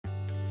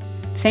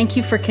Thank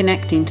you for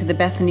connecting to the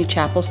Bethany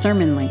Chapel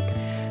Sermon Link.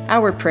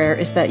 Our prayer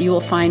is that you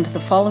will find the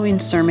following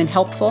sermon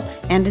helpful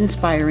and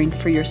inspiring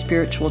for your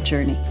spiritual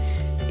journey.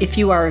 If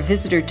you are a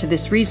visitor to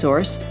this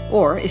resource,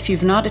 or if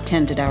you've not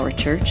attended our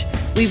church,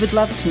 we would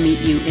love to meet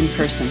you in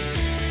person.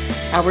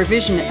 Our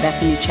vision at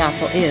Bethany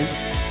Chapel is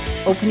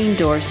opening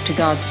doors to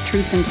God's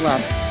truth and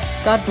love.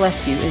 God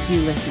bless you as you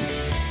listen.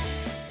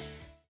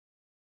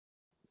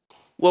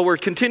 Well, we're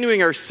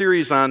continuing our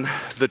series on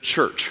the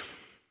church.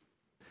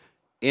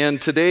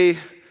 And today,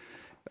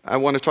 I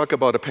want to talk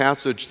about a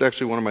passage, it's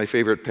actually one of my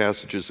favorite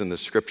passages in the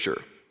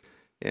scripture.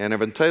 And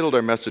I've entitled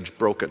our message,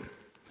 Broken.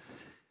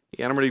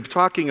 And I'm going to be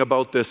talking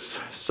about this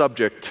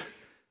subject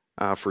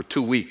for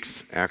 2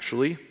 weeks,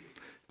 actually,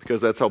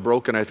 because that's how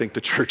broken I think the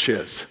church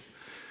is.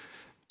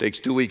 It takes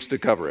 2 weeks to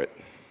cover it.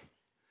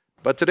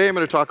 But today I'm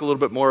going to talk a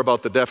little bit more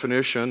about the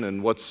definition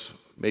and what's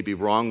maybe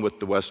wrong with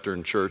the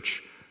Western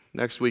church.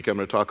 Next week I'm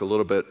going to talk a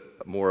little bit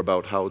more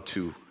about how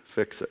to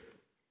fix it.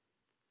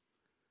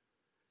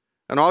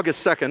 On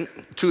August 2nd,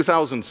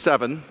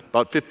 2007,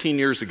 about 15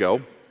 years ago,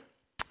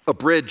 a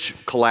bridge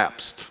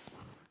collapsed.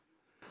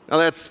 Now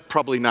that's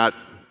probably not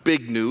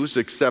big news,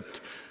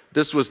 except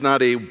this was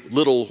not a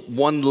little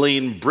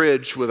one-lane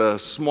bridge with a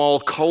small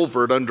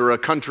culvert under a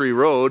country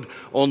road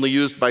only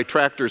used by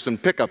tractors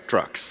and pickup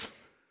trucks.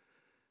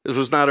 This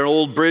was not an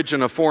old bridge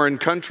in a foreign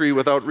country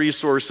without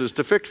resources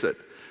to fix it.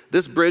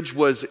 This bridge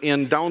was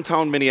in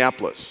downtown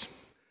Minneapolis,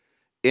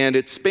 and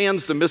it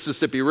spans the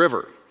Mississippi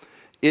River.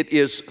 It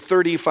is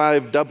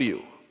 35W.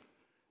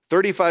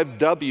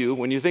 35W,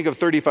 when you think of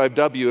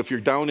 35W, if you're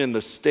down in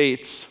the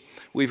States,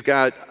 we've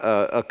got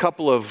a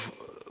couple of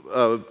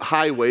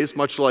highways,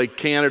 much like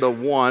Canada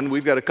 1.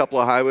 We've got a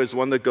couple of highways,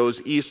 one that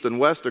goes east and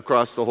west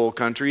across the whole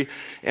country,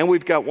 and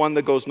we've got one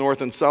that goes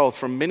north and south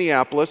from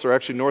Minneapolis, or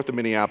actually north of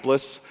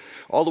Minneapolis,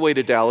 all the way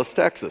to Dallas,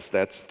 Texas.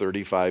 That's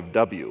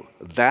 35W.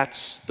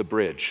 That's the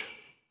bridge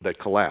that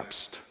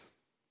collapsed.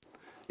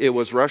 It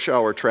was rush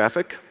hour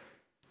traffic.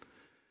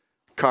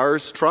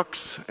 Cars,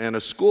 trucks, and a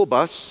school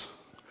bus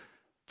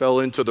fell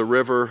into the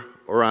river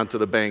or onto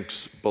the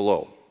banks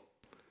below.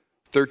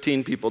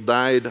 13 people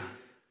died,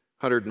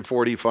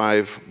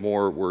 145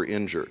 more were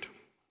injured.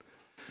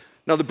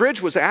 Now, the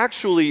bridge was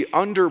actually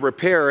under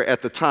repair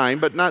at the time,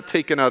 but not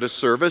taken out of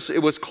service.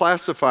 It was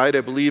classified,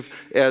 I believe,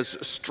 as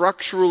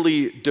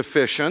structurally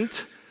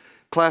deficient,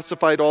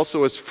 classified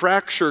also as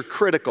fracture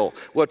critical.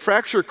 What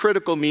fracture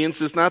critical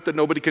means is not that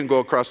nobody can go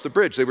across the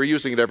bridge. They were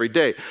using it every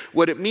day.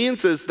 What it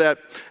means is that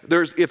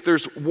if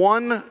there's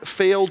one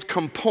failed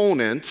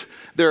component,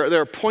 there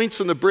are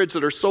points in the bridge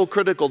that are so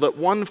critical that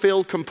one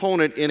failed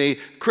component in a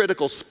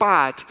critical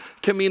spot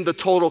can mean the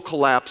total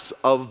collapse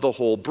of the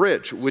whole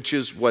bridge, which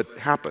is what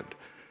happened.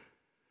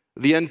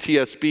 The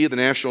NTSB, the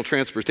National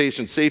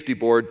Transportation Safety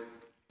Board,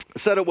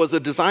 said it was a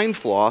design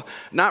flaw,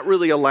 not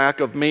really a lack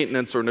of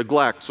maintenance or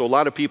neglect. So a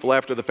lot of people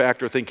after the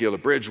fact are thinking, the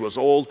bridge was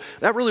old.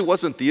 That really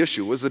wasn't the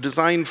issue. It was a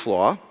design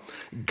flaw.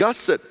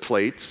 Gusset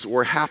plates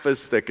were half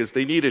as thick as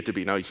they needed to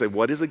be. Now you say,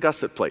 what is a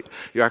gusset plate?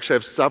 You actually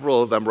have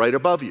several of them right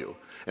above you.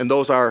 And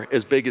those are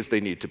as big as they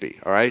need to be,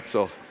 all right?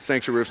 So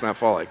sanctuary roof's not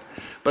falling.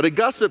 But a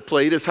gusset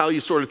plate is how you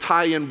sort of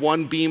tie in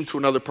one beam to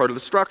another part of the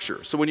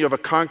structure. So when you have a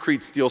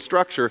concrete steel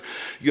structure,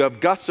 you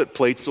have gusset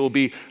plates that will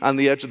be on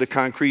the edge of the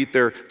concrete.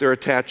 They're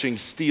attaching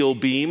steel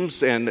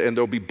beams, and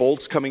there'll be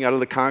bolts coming out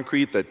of the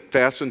concrete that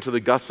fasten to the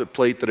gusset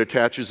plate that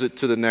attaches it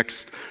to the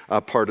next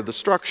part of the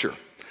structure.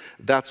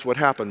 That's what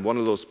happened. One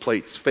of those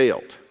plates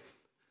failed.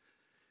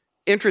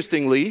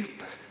 Interestingly,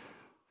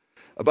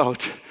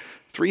 about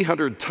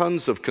 300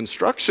 tons of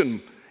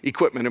construction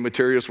equipment and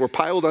materials were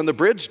piled on the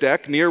bridge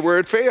deck near where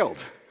it failed.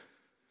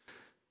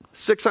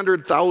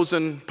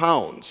 600,000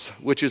 pounds,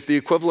 which is the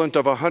equivalent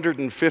of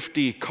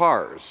 150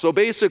 cars. So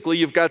basically,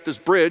 you've got this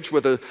bridge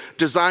with a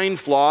design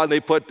flaw, and they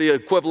put the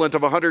equivalent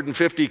of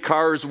 150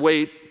 cars'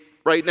 weight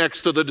right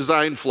next to the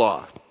design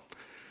flaw.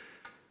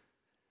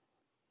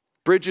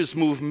 Bridges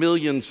move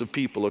millions of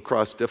people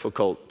across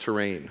difficult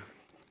terrain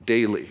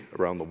daily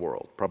around the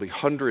world, probably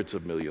hundreds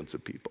of millions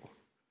of people.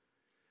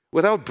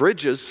 Without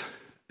bridges,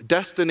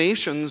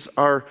 destinations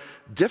are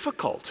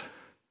difficult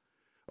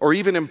or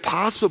even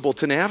impossible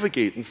to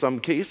navigate in some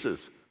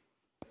cases.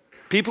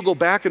 People go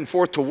back and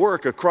forth to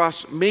work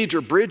across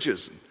major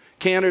bridges,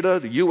 Canada,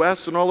 the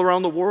US, and all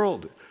around the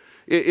world.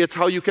 It's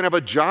how you can have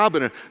a job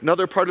in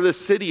another part of the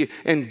city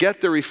and get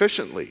there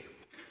efficiently.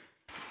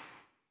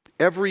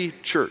 Every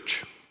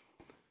church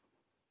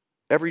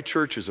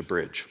is a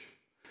bridge.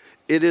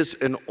 It is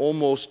an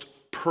almost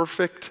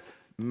perfect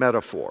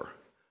metaphor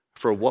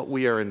for what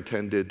we are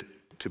intended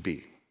to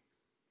be.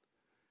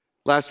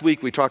 Last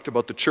week, we talked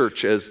about the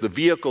church as the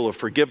vehicle of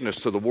forgiveness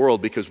to the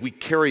world because we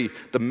carry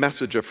the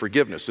message of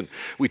forgiveness. And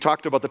we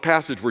talked about the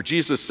passage where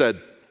Jesus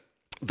said,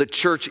 the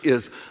church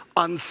is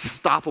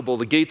unstoppable.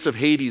 The gates of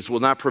Hades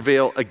will not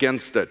prevail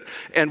against it.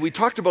 And we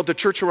talked about the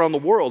church around the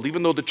world,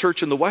 even though the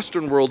church in the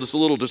Western world is a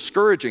little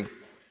discouraging.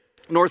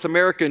 North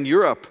America and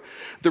Europe,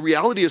 the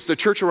reality is the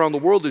church around the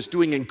world is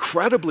doing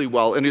incredibly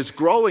well and is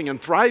growing and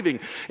thriving,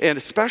 and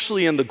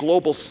especially in the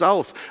global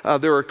south,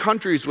 there are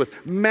countries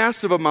with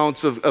massive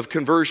amounts of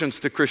conversions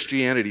to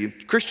Christianity.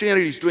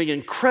 Christianity is doing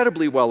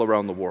incredibly well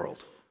around the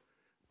world,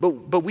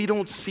 but we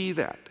don't see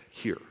that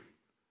here.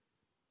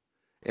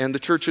 And the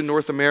church in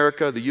North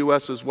America, the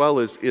U.S. as well,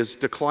 is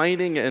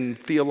declining and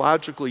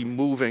theologically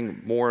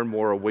moving more and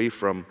more away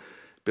from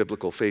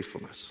biblical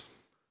faithfulness.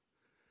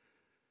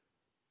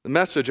 The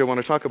message I want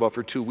to talk about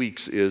for 2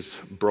 weeks is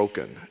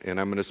broken, and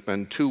I'm going to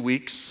spend 2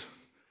 weeks.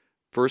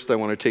 First, I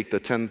want to take the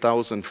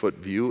 10,000-foot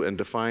view and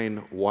define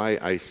why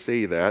I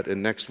say that,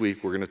 and next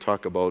week we're going to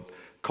talk about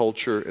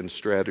culture and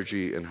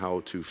strategy and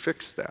how to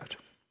fix that.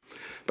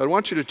 But I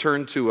want you to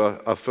turn to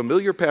a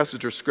familiar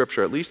passage of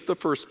Scripture, at least the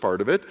first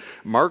part of it,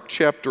 Mark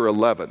chapter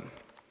 11.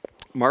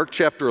 Mark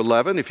chapter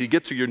 11, if you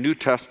get to your New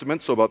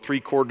Testament, so about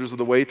 3/4 of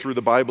the way through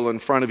the Bible in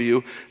front of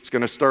you, it's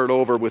going to start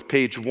over with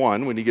page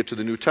 1 when you get to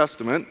the New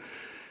Testament.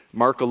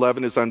 Mark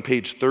 11 is on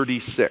page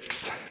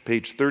 36.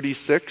 Page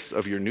 36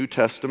 of your New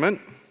Testament,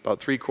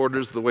 about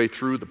 3/4 of the way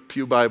through the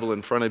Pew Bible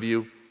in front of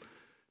you.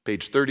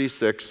 Page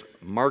 36,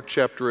 Mark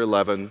chapter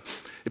 11.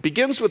 It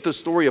begins with the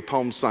story of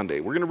Palm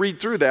Sunday. We're going to read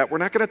through that. We're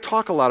not going to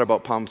talk a lot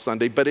about Palm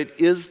Sunday, but it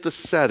is the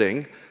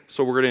setting,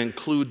 so we're going to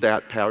include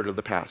that part of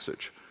the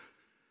passage.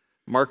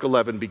 Mark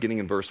 11, beginning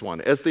in verse 1.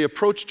 As they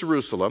approached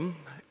Jerusalem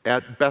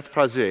at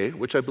Bethphage,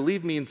 which I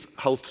believe means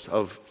house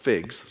of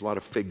figs, a lot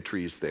of fig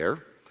trees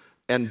there,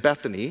 and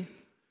Bethany,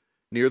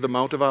 near the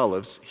Mount of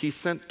Olives, he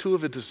sent 2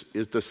 of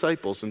his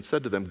disciples and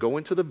said to them, "Go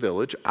into the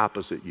village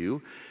opposite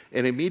you,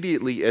 and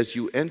immediately as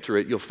you enter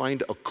it, you'll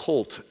find a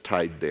colt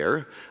tied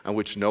there, on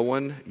which no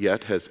one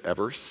yet has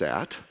ever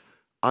sat.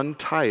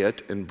 Untie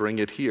it and bring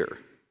it here.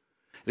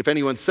 If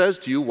anyone says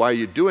to you, 'Why are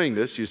you doing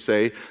this?' you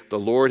say, 'The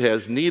Lord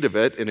has need of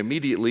it,' and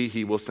immediately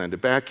he will send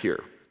it back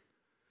here."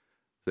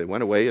 They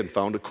went away and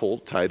found a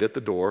colt tied at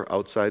the door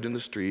outside in the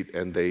street,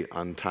 and they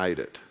untied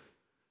it.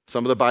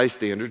 Some of the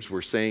bystanders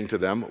were saying to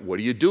them, "What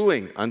are you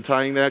doing,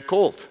 untying that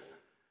colt?"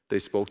 They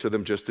spoke to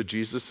them just as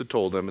Jesus had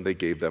told them, and they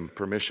gave them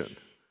permission.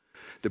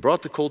 They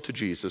brought the colt to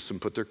Jesus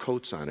and put their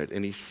coats on it,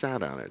 and he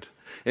sat on it.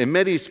 And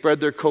many spread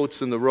their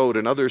coats in the road,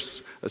 and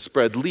others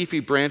spread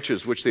leafy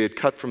branches which they had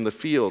cut from the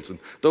fields. And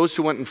those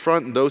who went in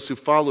front and those who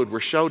followed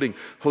were shouting,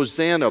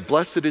 "Hosanna,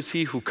 blessed is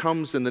he who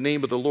comes in the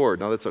name of the Lord."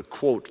 Now that's a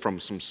quote from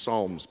some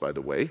Psalms, by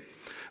the way.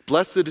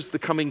 "Blessed is the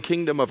coming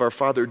kingdom of our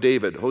father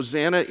David.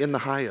 Hosanna in the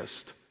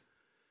highest."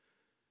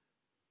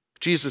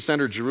 Jesus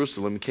entered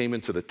Jerusalem, came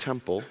into the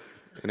temple,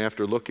 and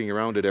after looking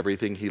around at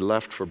everything, he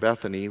left for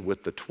Bethany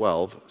with the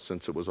 12,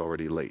 since it was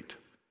already late.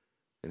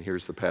 And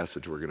here's the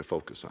passage we're going to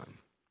focus on.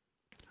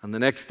 On the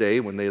next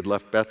day, when they had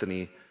left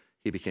Bethany,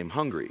 he became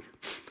hungry.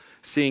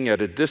 Seeing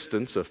at a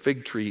distance a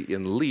fig tree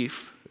in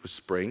leaf, it was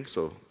spring,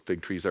 so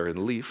fig trees are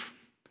in leaf,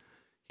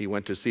 he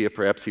went to see if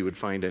perhaps he would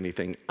find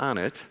anything on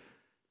it.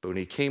 But when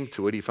he came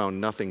to it, he found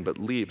nothing but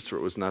leaves, for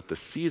it was not the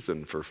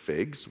season for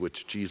figs,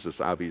 which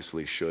Jesus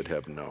obviously should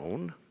have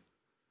known.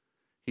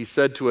 He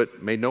said to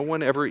it, "May no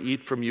one ever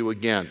eat from you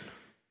again."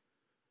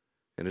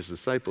 And his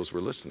disciples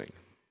were listening.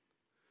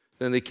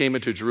 Then they came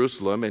into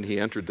Jerusalem, and he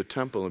entered the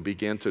temple and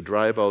began to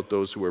drive out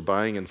those who were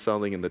buying and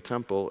selling in the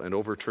temple, and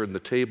overturned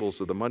the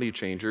tables of the money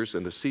changers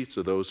and the seats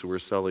of those who were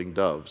selling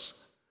doves.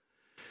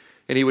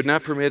 And he would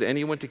not permit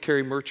anyone to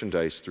carry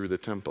merchandise through the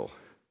temple.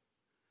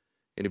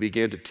 And he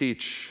began to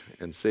teach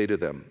and say to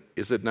them,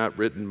 "Is it not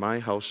written, 'My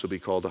house shall be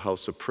called a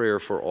house of prayer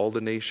for all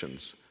the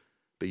nations'?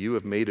 But you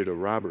have made it a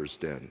robber's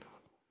den."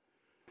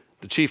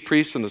 The chief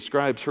priests and the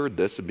scribes heard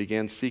this and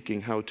began seeking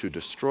how to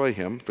destroy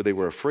him, for they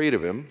were afraid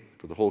of him,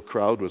 for the whole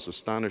crowd was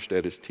astonished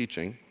at his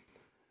teaching.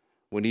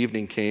 When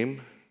evening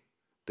came,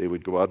 they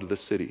would go out of the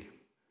city.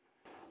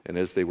 And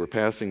as they were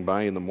passing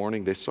by in the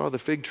morning, they saw the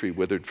fig tree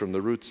withered from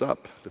the roots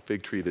up, the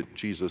fig tree that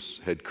Jesus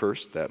had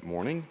cursed that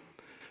morning.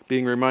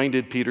 Being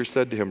reminded, Peter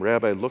said to him,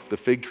 "Rabbi, look, the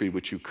fig tree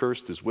which you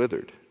cursed is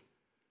withered."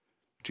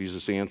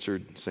 Jesus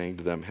answered, saying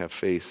to them, "Have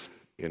faith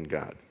in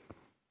God."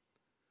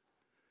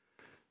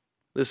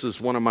 This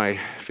is one of my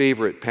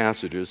favorite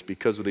passages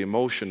because of the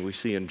emotion we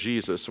see in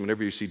Jesus.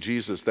 Whenever you see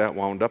Jesus that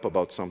wound up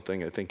about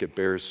something, I think it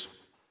bears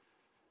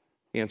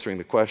answering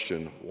the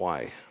question,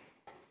 why?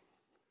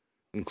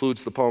 It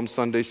includes the Palm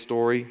Sunday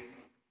story,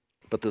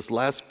 but this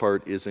last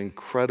part is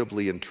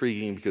incredibly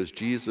intriguing because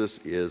Jesus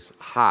is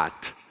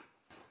hot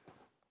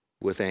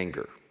with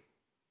anger,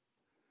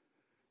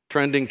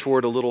 trending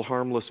toward a little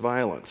harmless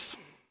violence,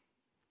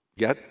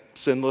 yet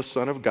sinless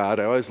Son of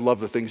God. I always love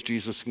the things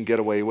Jesus can get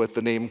away with,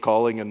 the name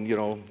calling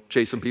and,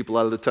 chasing people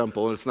out of the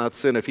temple. And it's not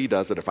sin if he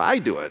does it. If I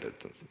do it,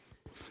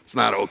 it's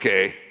not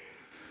okay.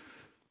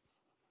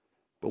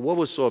 But what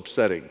was so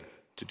upsetting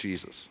to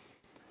Jesus?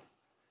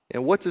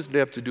 And what does it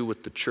have to do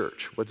with the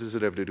church? What does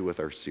it have to do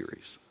with our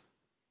series?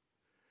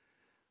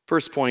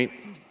 First point,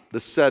 the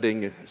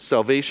setting,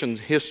 salvation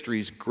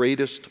history's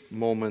greatest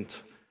moment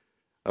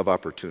of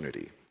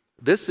opportunity.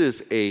 This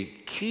is a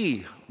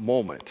key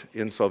moment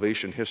in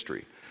salvation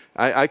history.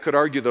 I could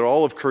argue that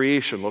all of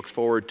creation looks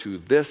forward to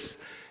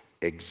this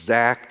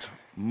exact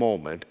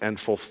moment and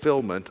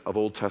fulfillment of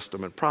Old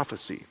Testament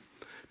prophecy,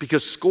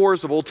 because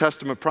scores of Old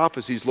Testament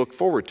prophecies look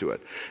forward to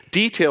it.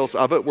 Details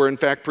of it were in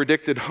fact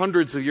predicted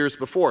hundreds of years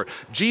before.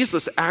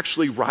 Jesus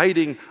actually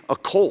riding a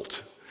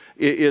colt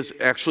is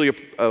actually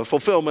a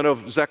fulfillment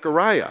of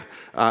Zechariah,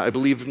 I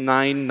believe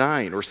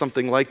 9:9 or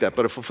something like that,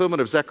 but a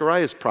fulfillment of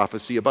Zechariah's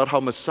prophecy about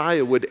how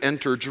Messiah would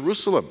enter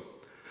Jerusalem.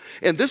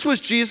 And this was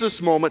Jesus'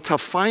 moment to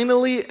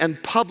finally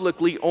and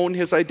publicly own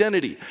his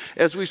identity.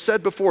 As we've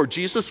said before,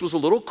 Jesus was a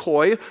little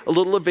coy, a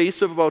little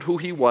evasive about who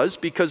he was,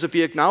 because if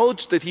he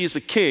acknowledged that he's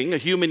a king, a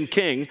human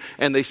king,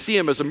 and they see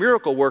him as a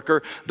miracle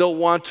worker, they'll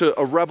want a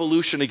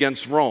revolution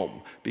against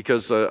Rome.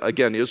 Because,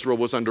 again, Israel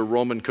was under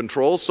Roman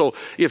control. So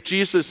if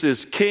Jesus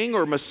is king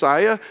or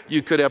Messiah,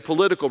 you could have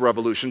political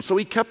revolution. So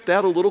he kept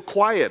that a little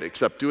quiet,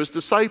 except to his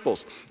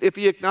disciples. If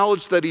he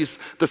acknowledged that he's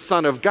the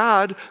Son of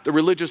God, the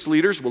religious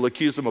leaders will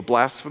accuse him of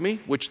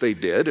blasphemy, which they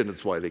did, and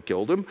it's why they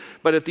killed him.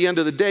 But at the end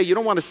of the day, you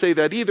don't want to say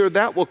that either.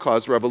 That will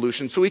cause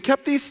revolution. So he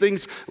kept these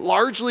things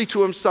largely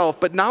to himself.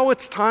 But now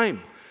it's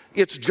time.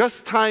 It's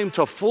just time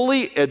to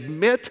fully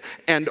admit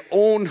and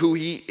own who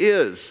he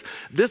is.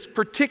 This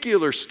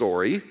particular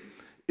story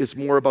is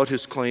more about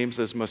his claims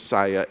as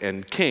Messiah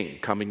and King,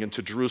 coming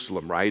into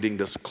Jerusalem, riding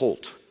this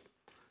colt.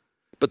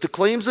 But the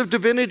claims of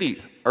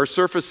divinity are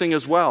surfacing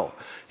as well.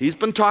 He's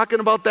been talking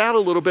about that a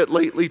little bit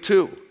lately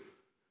too.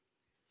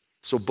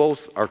 So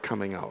both are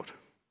coming out.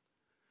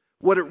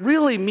 What it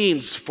really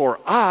means for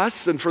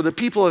us and for the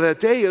people of that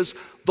day is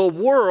the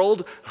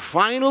world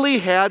finally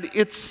had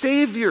its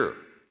Savior.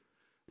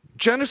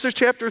 Genesis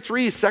chapter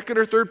 3, second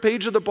or third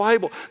page of the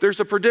Bible, there's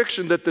a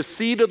prediction that the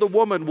seed of the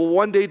woman will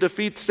one day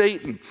defeat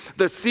Satan.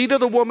 The seed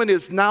of the woman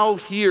is now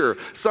here.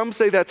 Some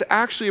say that's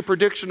actually a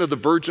prediction of the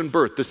virgin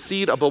birth, the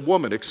seed of a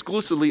woman,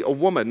 exclusively a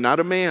woman,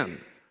 not a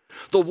man.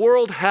 The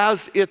world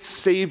has its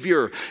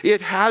Savior. It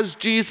has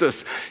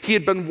Jesus. He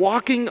had been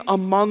walking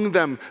among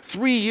them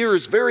 3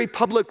 years very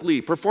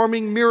publicly,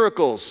 performing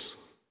miracles,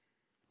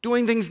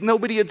 doing things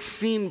nobody had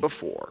seen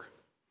before.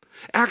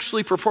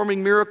 Actually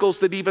performing miracles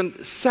that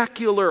even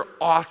secular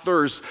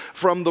authors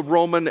from the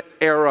Roman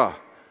era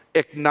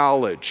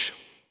acknowledge.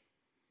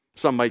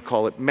 Some might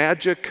call it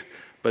magic,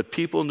 but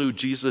people knew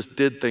Jesus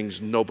did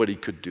things nobody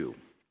could do.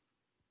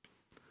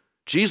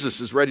 Jesus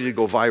is ready to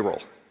go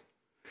viral.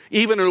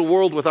 Even in a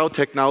world without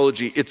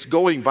technology, it's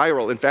going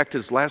viral. In fact,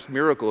 his last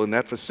miracle in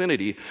that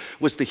vicinity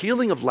was the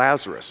healing of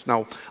Lazarus.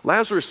 Now,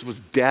 Lazarus was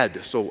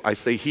dead, so I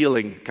say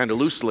healing kind of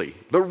loosely.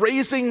 The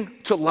raising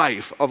to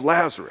life of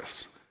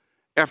Lazarus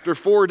after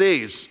 4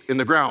 days in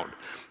the ground.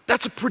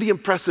 That's a pretty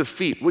impressive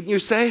feat, wouldn't you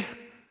say?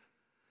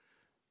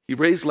 He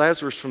raised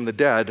Lazarus from the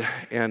dead,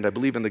 and I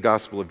believe in the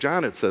Gospel of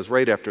John it says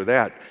right after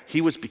that,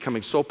 he was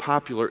becoming so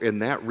popular in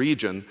that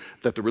region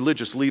that the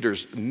religious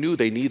leaders knew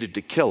they needed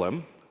to kill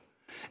him,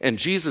 and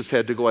Jesus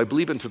had to go, I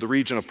believe, into the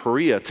region of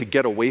Perea to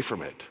get away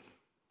from it.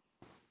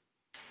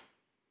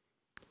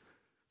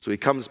 So he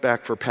comes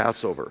back for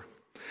Passover.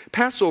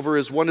 Passover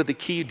is one of the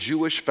key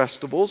Jewish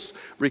festivals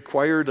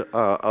required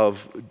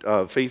of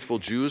faithful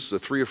Jews,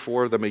 3 or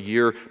 4 of them a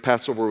year.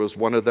 Passover was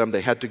one of them.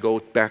 They had to go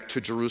back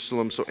to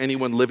Jerusalem, so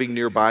anyone living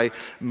nearby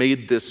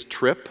made this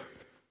trip.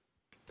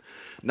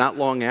 Not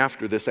long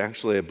after this,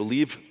 actually, I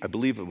believe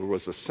it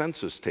was a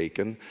census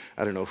taken.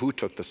 I don't know who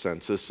took the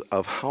census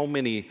of how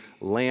many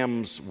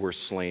lambs were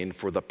slain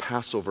for the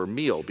Passover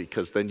meal,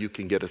 because then you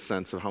can get a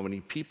sense of how many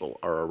people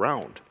are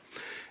around.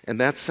 And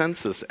that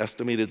census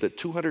estimated that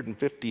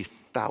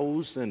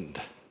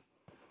 250,000.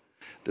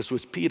 This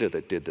was PETA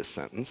that did this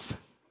sentence.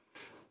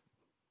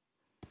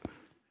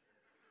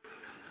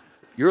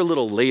 You're a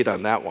little late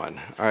on that one.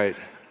 All right.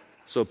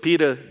 So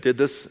PETA did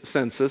this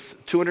census.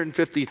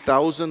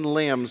 250,000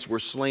 lambs were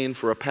slain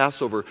for a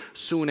Passover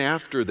soon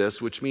after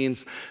this, which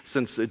means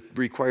since it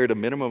required a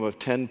minimum of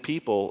 10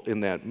 people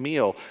in that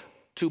meal,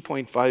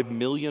 2.5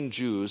 million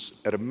Jews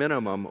at a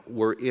minimum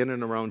were in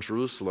and around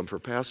Jerusalem for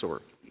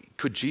Passover.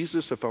 Could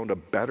Jesus have found a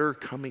better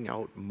coming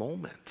out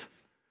moment?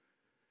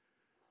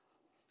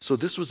 So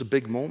this was a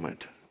big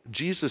moment.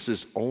 Jesus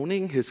is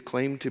owning his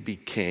claim to be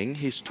king.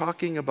 He's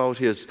talking about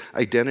his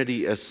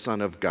identity as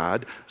Son of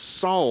God.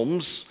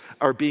 Psalms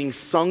are being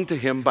sung to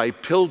him by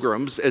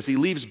pilgrims as he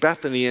leaves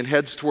Bethany and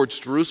heads towards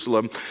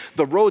Jerusalem.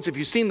 The roads, if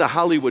you've seen the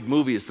Hollywood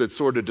movies that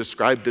sort of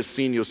describe this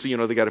scene, you'll see,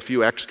 they got a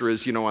few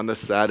extras, on the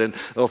set, and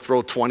they'll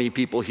throw 20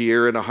 people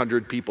here and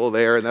 100 people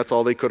there, and that's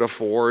all they could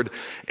afford.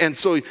 And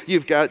so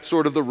you've got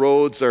sort of the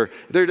roads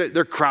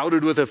they're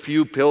crowded with a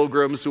few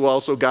pilgrims who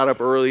also got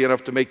up early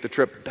enough to make the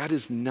trip. That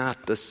is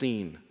not the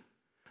scene.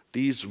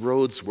 These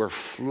roads were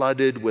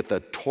flooded with a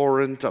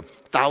torrent of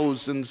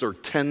thousands or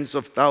tens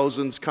of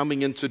thousands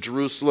coming into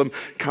Jerusalem,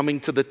 coming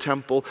to the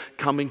temple,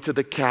 coming to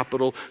the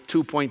capital,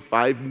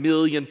 2.5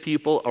 million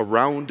people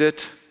around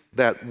it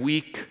that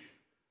week.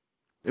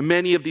 And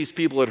many of these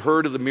people had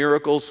heard of the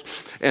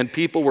miracles, and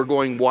people were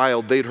going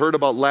wild. They'd heard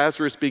about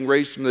Lazarus being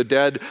raised from the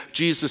dead.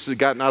 Jesus had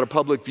gotten out of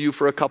public view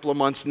for a couple of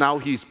months. Now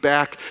he's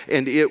back,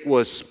 and it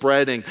was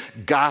spreading.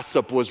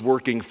 Gossip was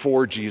working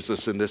for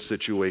Jesus in this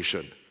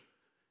situation.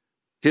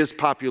 His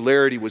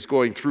popularity was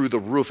going through the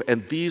roof,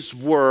 and these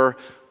were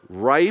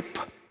ripe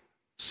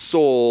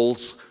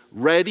souls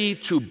ready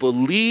to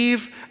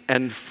believe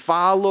and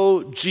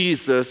follow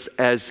Jesus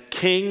as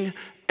King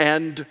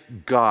and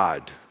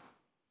God.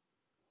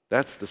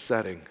 That's the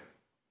setting.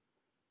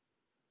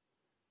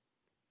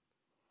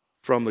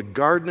 From the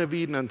Garden of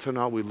Eden until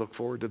now, we look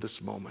forward to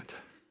this moment.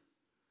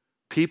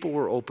 People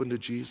were open to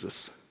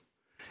Jesus.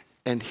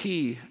 And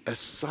he, as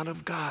Son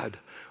of God,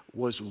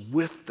 was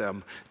with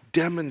them,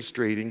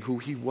 demonstrating who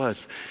he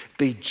was.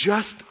 They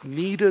just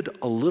needed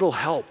a little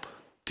help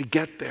to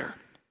get there.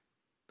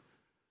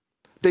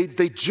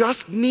 They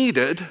just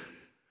needed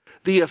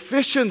the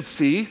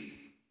efficiency,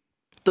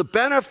 the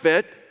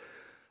benefit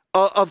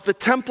of the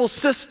temple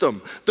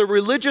system, the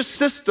religious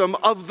system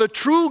of the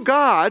true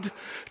God,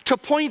 to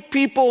point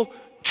people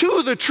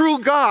to the true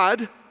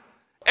God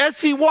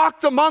as he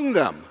walked among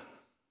them.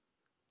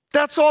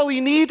 That's all he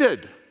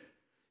needed.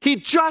 He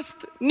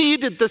just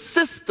needed the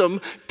system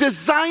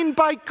designed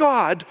by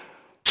God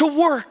to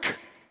work.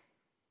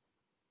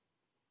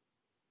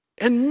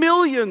 And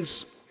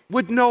millions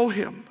would know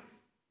him.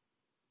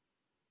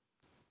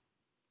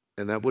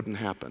 And that wouldn't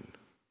happen.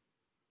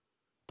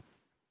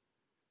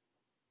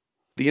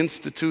 The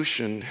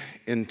institution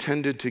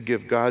intended to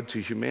give God to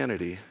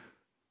humanity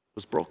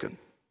was broken.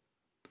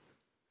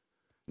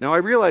 Now, I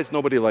realize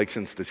nobody likes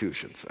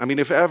institutions. I mean,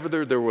 if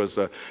ever there was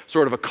a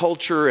sort of a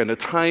culture and a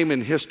time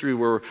in history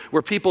where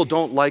people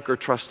don't like or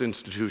trust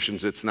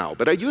institutions, it's now.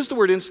 But I use the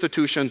word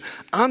institution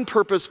on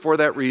purpose for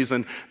that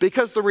reason,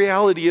 because the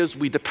reality is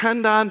we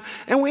depend on,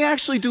 and we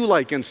actually do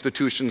like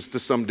institutions to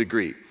some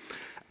degree.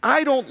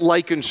 I don't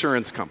like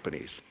insurance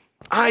companies.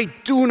 I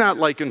do not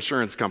like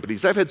insurance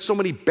companies. I've had so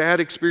many bad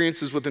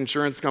experiences with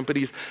insurance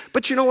companies.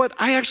 But you know what?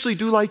 I actually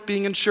do like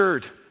being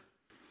insured.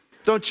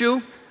 Don't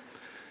you?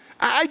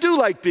 I do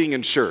like being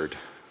insured.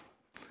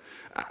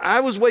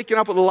 I was waking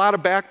up with a lot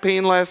of back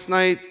pain last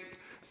night.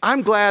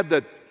 I'm glad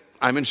that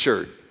I'm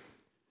insured.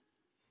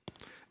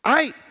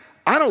 I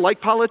don't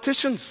like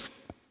politicians.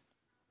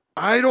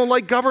 I don't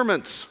like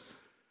governments.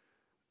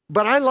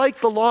 But I like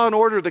the law and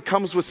order that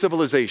comes with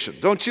civilization,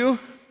 don't you?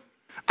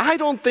 I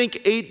don't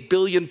think 8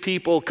 billion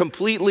people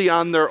completely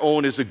on their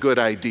own is a good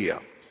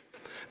idea.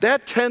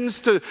 That tends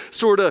to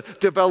sort of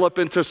develop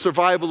into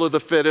survival of the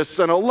fittest,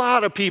 and a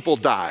lot of people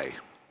die.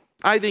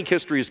 I think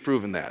history has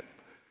proven that.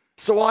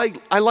 So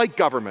I like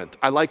government.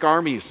 I like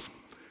armies.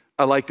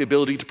 I like the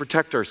ability to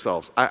protect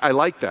ourselves. I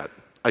like that.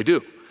 I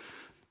do.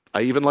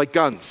 I even like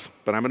guns,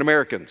 but I'm an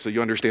American, so you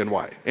understand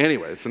why.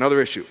 Anyway, it's another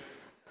issue.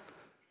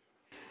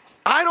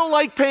 I don't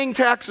like paying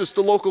taxes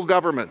to local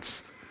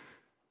governments.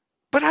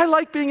 But I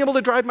like being able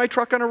to drive my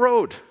truck on a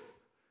road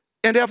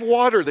and have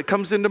water that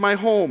comes into my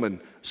home and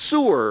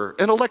sewer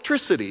and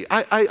electricity.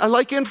 I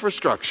like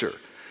infrastructure.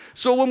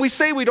 So when we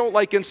say we don't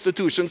like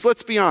institutions,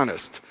 let's be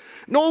honest.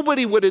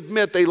 Nobody would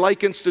admit they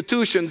like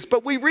institutions,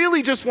 but we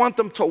really just want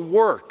them to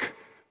work.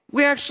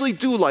 We actually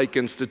do like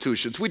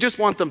institutions. We just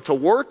want them to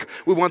work.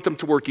 We want them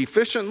to work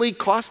efficiently,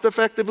 cost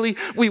effectively.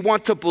 We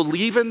want to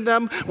believe in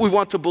them. We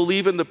want to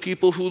believe in the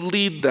people who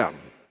lead them.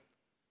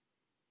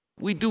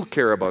 We do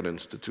care about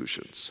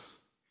institutions.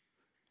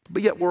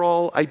 But yet we're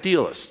all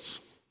idealists.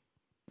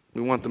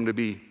 We want them to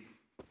be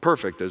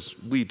perfect as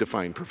we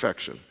define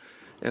perfection.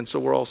 And so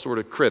we're all sort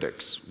of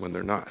critics when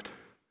they're not.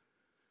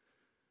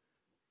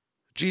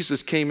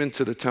 Jesus came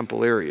into the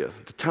temple area.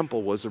 The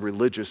temple was a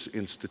religious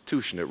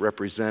institution. It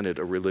represented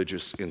a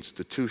religious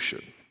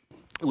institution.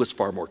 It was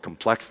far more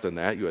complex than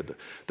that. You had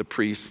the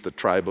priests, the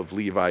tribe of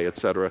Levi,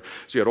 etc.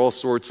 So you had all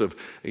sorts of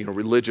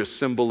religious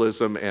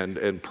symbolism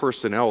and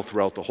personnel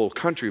throughout the whole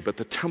country, but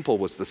the temple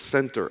was the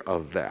center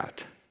of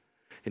that.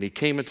 And he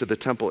came into the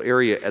temple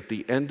area at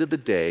the end of the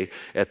day,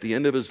 at the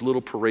end of his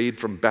little parade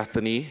from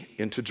Bethany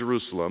into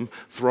Jerusalem,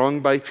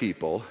 thronged by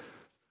people,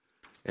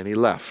 and he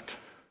left.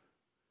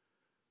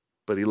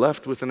 But he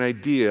left with an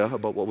idea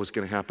about what was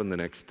going to happen the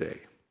next day.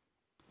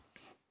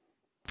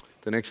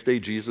 The next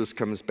day, Jesus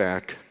comes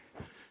back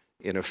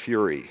in a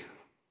fury,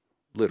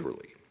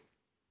 literally.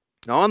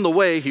 Now, on the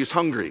way, he's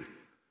hungry.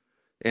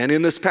 And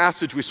in this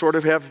passage, we sort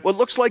of have what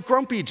looks like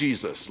grumpy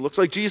Jesus. Looks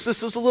like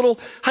Jesus is a little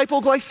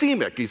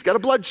hypoglycemic. He's got a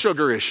blood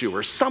sugar issue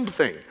or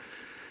something.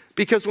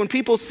 Because when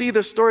people see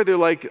this story, they're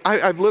like,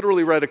 I've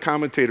literally read a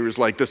commentator who's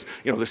like, this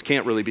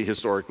can't really be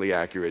historically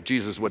accurate.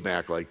 Jesus wouldn't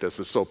act like this.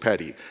 It's so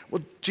petty.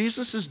 Well,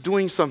 Jesus is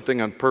doing something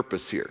on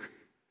purpose here.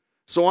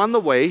 So on the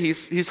way,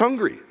 he's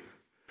hungry.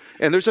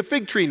 And there's a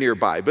fig tree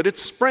nearby, but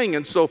it's spring,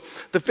 and so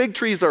the fig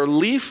trees are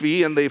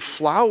leafy and they've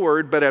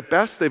flowered, but at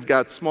best they've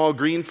got small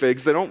green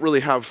figs. They don't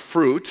really have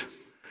fruit.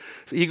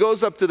 He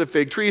goes up to the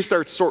fig tree, he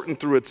starts sorting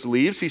through its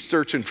leaves. He's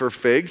searching for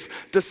figs.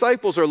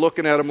 Disciples are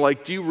looking at him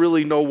like, do you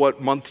really know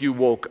what month you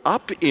woke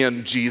up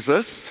in,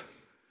 Jesus?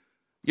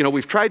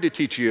 We've tried to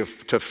teach you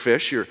to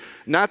fish. You're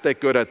not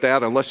that good at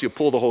that unless you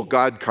pull the whole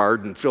God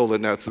card and fill the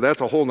nets. So that's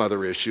a whole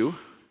other issue.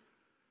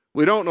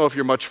 We don't know if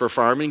you're much for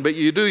farming, but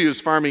you do use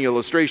farming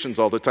illustrations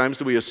all the time,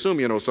 so we assume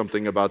you know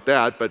something about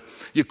that. But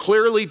you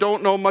clearly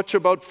don't know much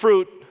about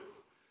fruit.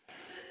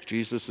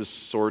 Jesus is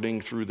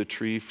sorting through the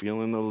tree,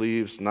 feeling the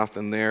leaves,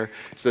 nothing there.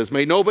 He says,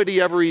 may nobody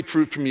ever eat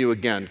fruit from you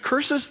again.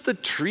 Curses the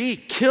tree,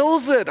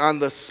 kills it on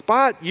the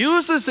spot,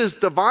 uses his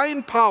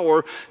divine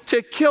power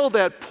to kill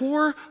that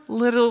poor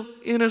little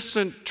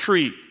innocent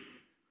tree.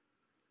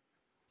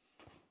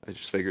 I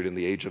just figured in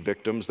the age of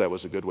victims, that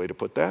was a good way to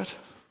put that.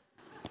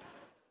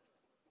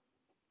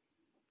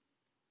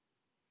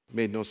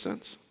 Made no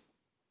sense.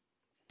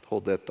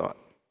 Hold that thought.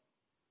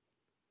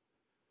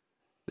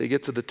 They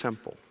get to the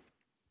temple.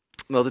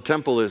 Now, the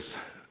temple is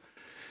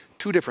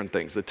two different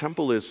things. The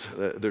temple is,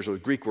 there's a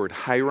Greek word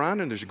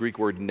hieron and there's a Greek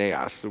word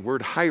naos. The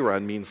word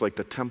hieron means like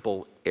the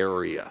temple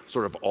area,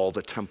 sort of all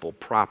the temple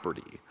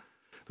property.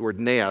 The word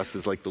naos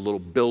is like the little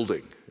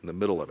building in the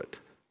middle of it.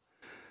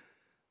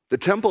 The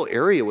temple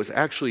area was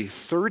actually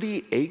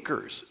 30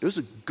 acres. It was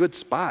a good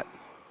spot.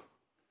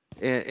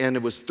 And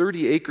it was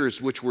 30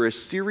 acres, which were a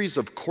series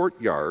of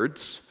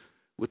courtyards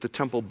with the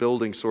temple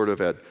building sort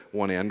of at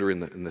one end or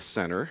in the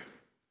center.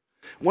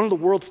 One of the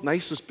world's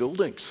nicest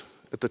buildings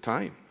at the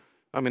time.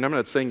 I mean, I'm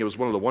not saying it was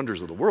one of the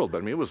wonders of the world, but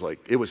I mean,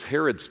 it was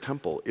Herod's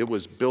temple. It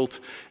was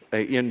built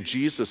in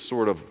Jesus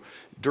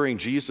during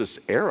Jesus'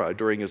 era,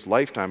 during his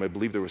lifetime. I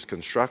believe there was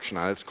construction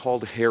on it. It's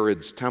called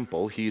Herod's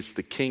temple. He's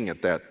the king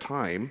at that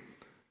time.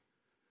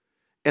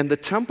 And the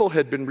temple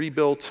had been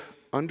rebuilt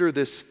under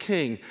this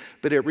king,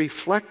 but it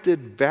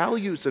reflected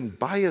values and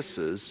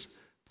biases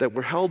that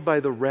were held by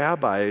the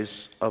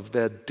rabbis of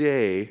that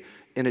day,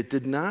 and it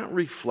did not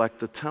reflect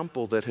the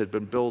temple that had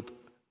been built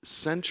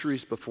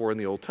centuries before in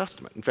the Old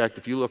Testament. In fact,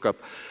 if you look up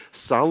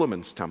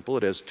Solomon's temple,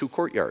 it has 2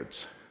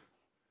 courtyards.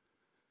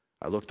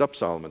 I looked up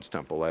Solomon's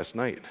temple last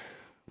night.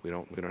 We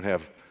don't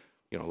have,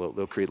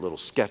 they'll create little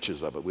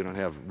sketches of it. We don't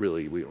have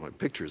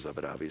pictures of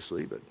it,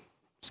 obviously, but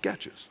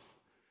sketches.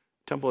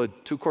 Temple had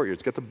 2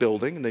 courtyards. Got the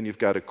building, and then you've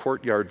got a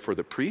courtyard for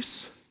the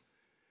priests,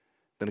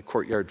 then a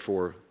courtyard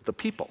for the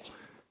people.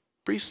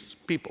 Priests,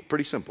 people,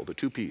 pretty simple, the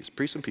 2 P's,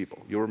 priests and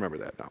people. You'll remember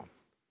that now.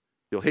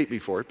 You'll hate me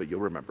for it, but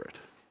you'll remember it.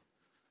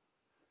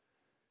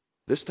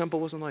 This temple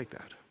wasn't like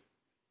that.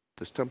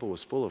 This temple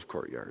was full of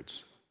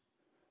courtyards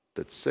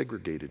that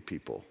segregated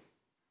people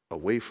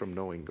away from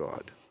knowing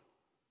God.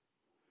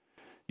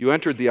 You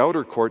entered the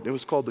outer court, and it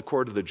was called the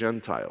court of the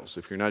Gentiles.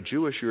 If you're not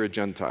Jewish, you're a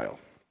Gentile.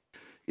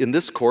 In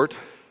this court,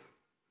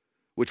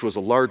 which was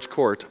a large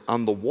court,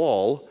 on the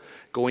wall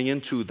going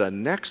into the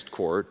next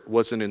court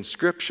was an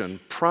inscription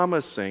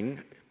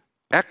promising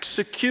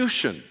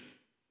execution.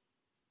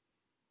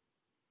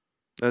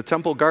 The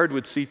temple guard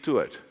would see to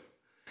it.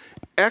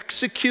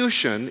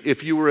 Execution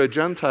if you were a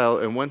Gentile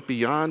and went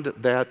beyond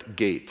that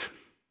gate.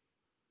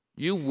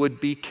 You would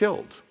be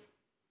killed.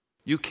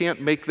 You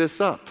can't make this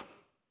up.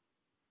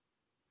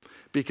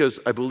 Because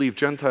I believe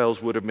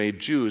Gentiles would have made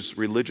Jews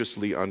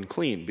religiously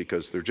unclean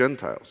because they're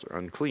Gentiles, they're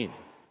unclean.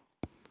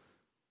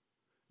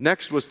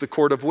 Next was the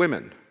court of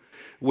women.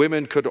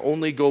 Women could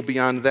only go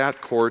beyond that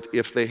court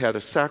if they had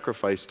a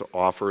sacrifice to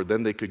offer.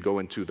 Then they could go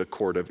into the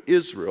court of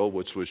Israel,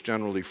 which was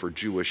generally for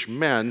Jewish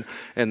men.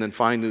 And then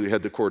finally, you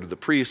had the court of the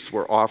priests,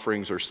 where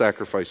offerings or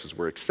sacrifices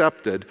were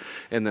accepted.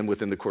 And then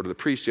within the court of the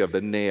priests, you have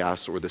the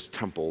naos, or this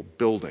temple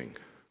building.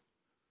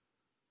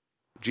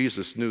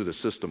 Jesus knew the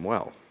system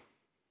well.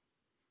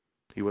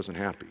 He wasn't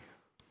happy.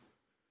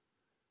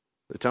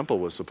 The temple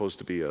was supposed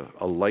to be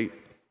a light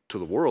to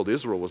the world.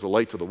 Israel was a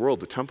light to the world.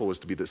 The temple was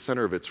to be the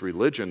center of its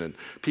religion, and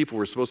people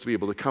were supposed to be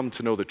able to come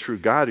to know the true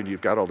God, and you've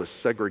got all this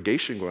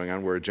segregation going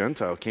on where a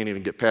Gentile can't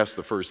even get past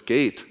the first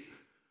gate,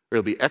 or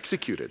he'll be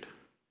executed.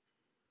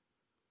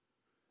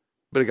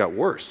 But it got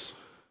worse.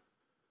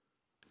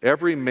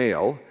 Every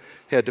male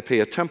had to pay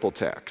a temple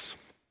tax,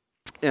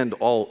 and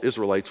all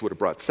Israelites would have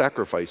brought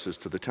sacrifices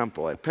to the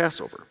temple at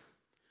Passover.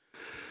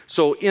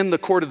 So in the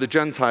court of the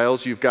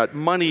Gentiles, you've got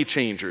money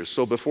changers.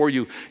 So before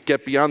you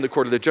get beyond the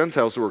court of the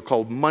Gentiles, they were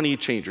called money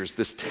changers.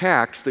 This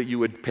tax that you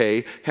would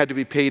pay had to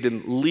be paid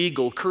in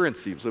legal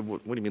currency. So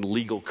what do you mean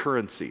legal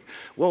currency?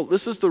 Well,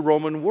 this is the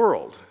Roman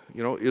world.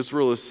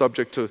 Israel is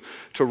subject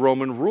to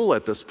Roman rule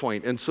at this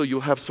point. And so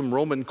you'll have some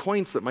Roman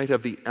coins that might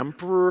have the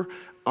emperor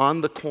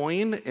on the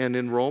coin, and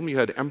in Rome you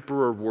had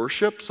emperor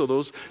worship, so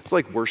it's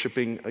like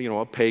worshiping,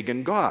 a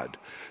pagan god.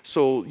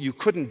 So you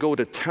couldn't go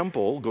to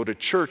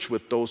church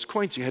with those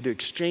coins. You had to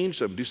exchange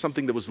them, do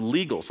something that was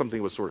legal, something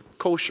that was sort of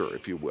kosher,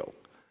 if you will.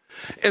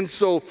 And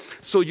so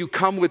you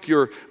come with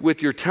your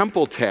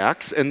temple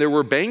tax, and there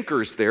were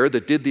bankers there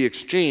that did the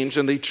exchange,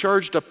 and they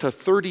charged up to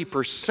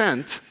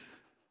 30%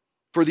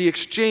 for the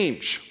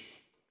exchange.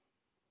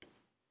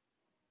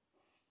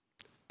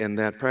 And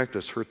that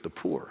practice hurt the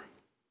poor.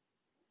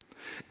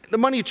 The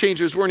money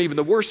changers weren't even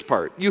the worst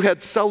part. You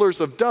had sellers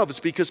of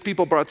doves because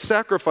people brought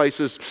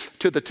sacrifices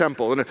to the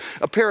temple. And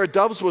a pair of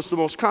doves was the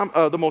most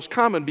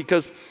common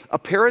because a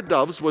pair of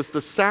doves was the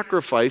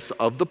sacrifice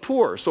of the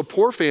poor. So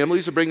poor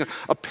families would bring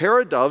a pair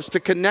of doves to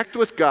connect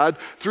with God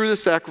through the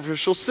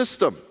sacrificial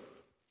system.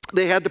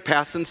 they had to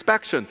pass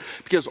inspection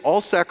because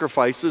all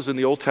sacrifices in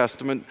the Old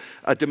Testament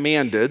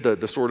demanded,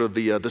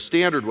 the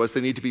standard was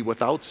they need to be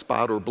without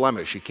spot or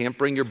blemish. You can't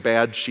bring your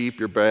bad sheep,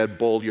 your bad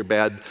bull, your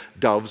bad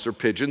doves or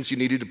pigeons. You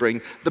needed to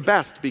bring the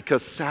best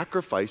because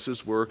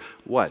sacrifices were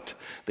what?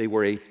 They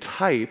were a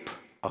type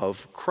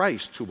of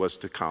Christ who was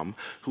to come,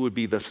 who would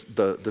be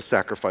the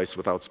sacrifice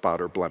without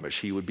spot or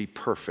blemish. He would be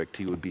perfect.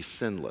 He would be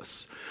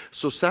sinless.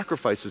 So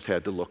sacrifices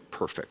had to look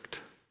perfect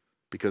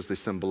because they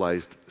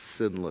symbolized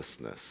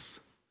sinlessness.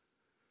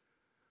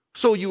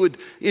 So you would,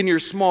 in your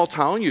small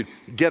town, you'd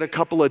get a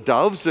couple of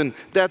doves, and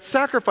that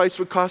sacrifice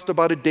would cost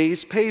about a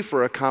day's pay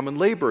for a common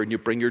laborer. And you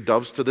bring your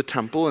doves to the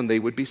temple, and they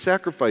would be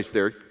sacrificed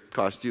there. It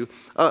cost you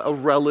a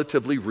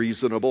relatively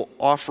reasonable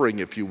offering,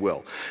 if you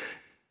will.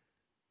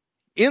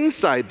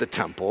 Inside the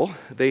temple,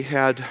 they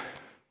had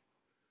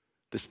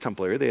this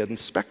temple area. They had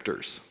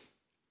inspectors,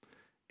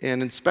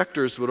 and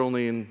inspectors would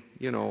only,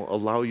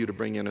 allow you to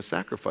bring in a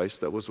sacrifice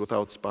that was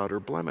without spot or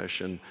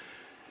blemish. And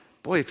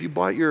boy, if you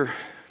bought your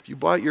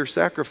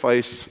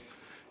sacrifice,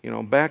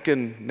 back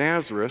in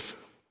Nazareth,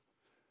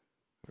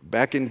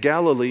 back in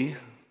Galilee,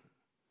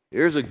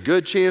 there's a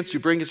good chance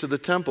you bring it to the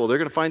temple. They're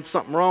going to find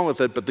something wrong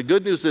with it. But the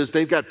good news is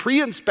they've got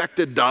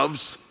pre-inspected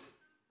doves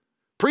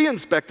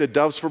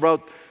for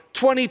about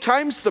 20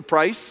 times the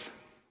price.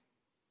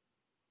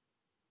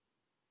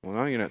 Well,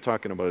 now you're not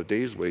talking about a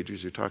day's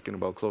wages. You're talking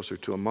about closer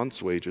to a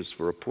month's wages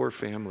for a poor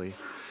family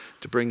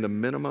to bring the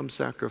minimum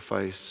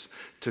sacrifice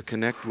to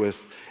connect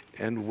with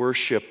and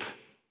worship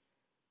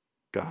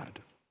God.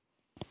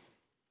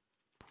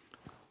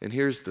 And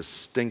here's the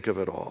stink of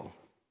it all.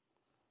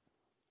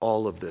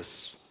 All of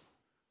this,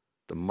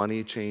 the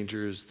money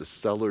changers, the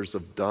sellers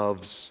of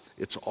doves,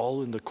 it's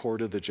all in the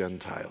court of the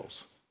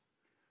Gentiles,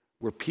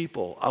 where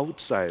people,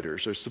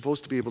 outsiders, are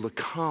supposed to be able to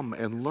come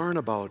and learn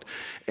about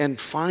and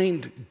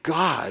find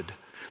God.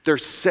 They're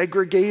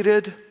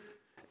segregated,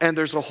 and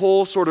there's a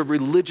whole sort of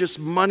religious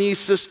money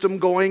system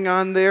going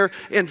on there.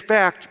 In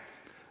fact,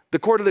 the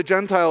court of the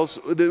Gentiles,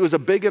 it was a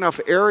big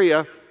enough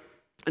area,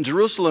 and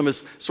Jerusalem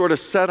is sort of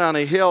set on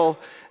a hill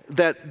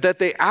that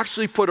they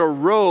actually put a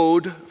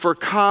road for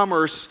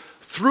commerce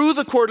through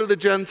the court of the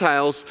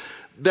Gentiles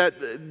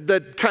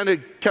that kind of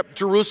kept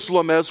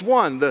Jerusalem as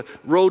one. The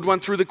road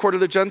went through the court of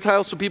the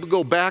Gentiles, so people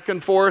go back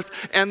and forth,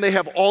 and they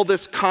have all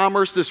this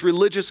commerce, this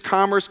religious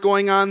commerce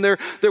going on there.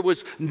 There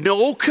was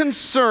no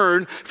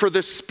concern for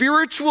the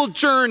spiritual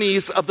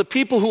journeys of the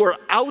people who are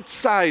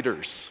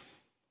outsiders.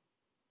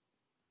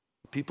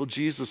 The people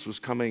Jesus was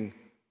coming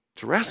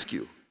to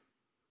rescue.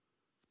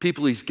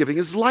 People he's giving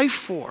his life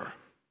for.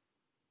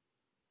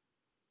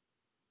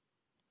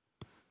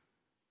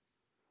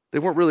 They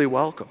weren't really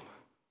welcome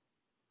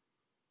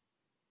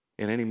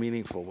in any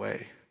meaningful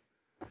way.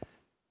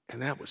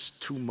 And that was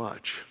too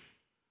much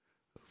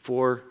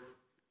for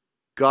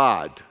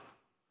God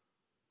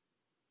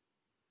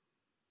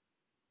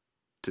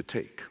to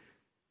take.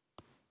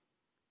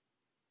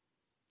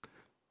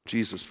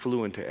 Jesus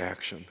flew into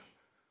action.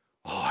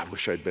 Oh, I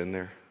wish I'd been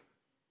there.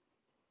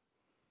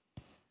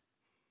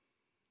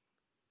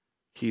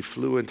 He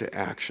flew into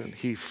action.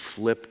 He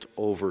flipped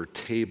over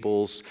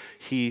tables.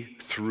 He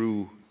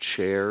threw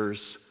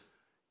chairs.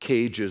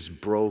 Cages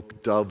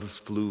broke. Doves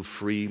flew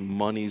free.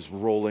 Money's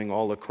rolling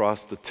all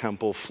across the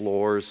temple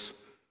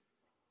floors.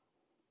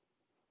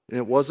 And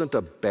it wasn't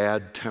a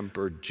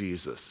bad-tempered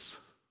Jesus.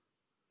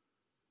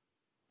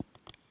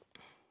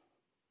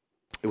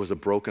 It was a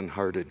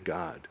broken-hearted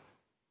God.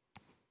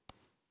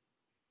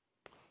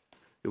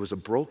 It was a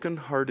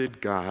broken-hearted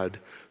God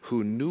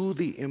who knew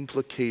the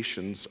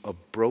implications of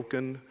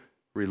broken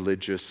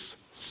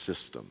religious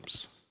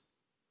systems.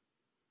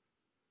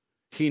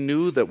 He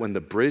knew that when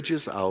the bridge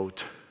is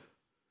out,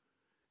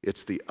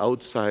 it's the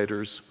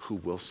outsiders who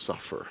will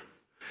suffer.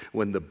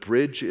 When the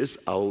bridge is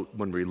out,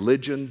 when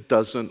religion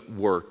doesn't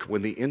work,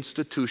 when the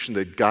institution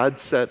that God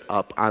set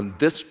up on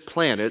this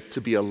planet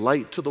to be a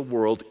light to the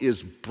world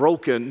is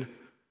broken,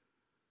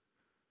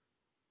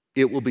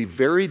 it will be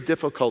very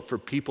difficult for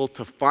people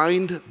to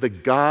find the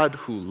God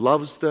who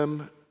loves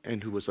them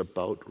and who is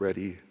about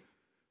ready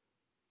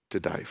to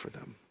die for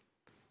them.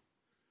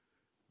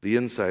 The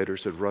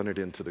insiders had run it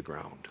into the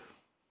ground.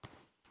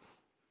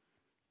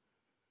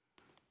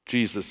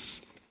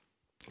 Jesus,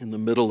 in the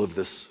middle of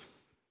this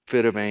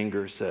fit of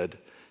anger, said,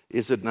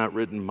 "Is it not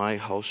written, my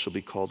house shall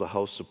be called a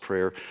house of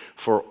prayer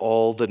for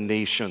all the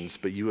nations,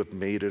 but you have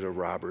made it a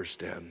robber's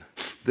den."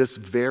 This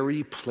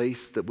very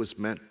place that was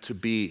meant to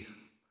be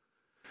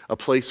a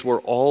place where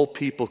all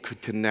people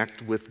could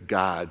connect with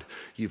God,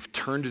 you've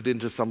turned it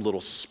into some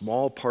little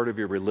small part of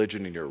your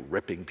religion and you're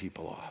ripping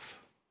people off.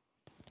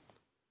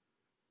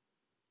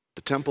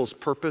 The temple's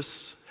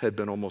purpose had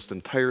been almost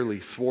entirely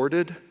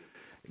thwarted.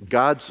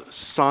 God's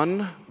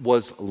Son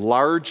was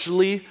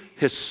largely,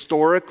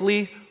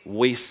 historically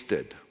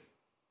wasted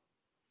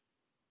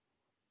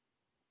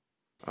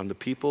on the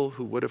people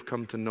who would have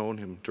come to know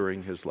him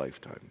during his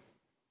lifetime.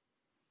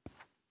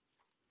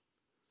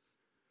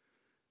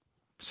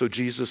 So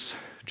Jesus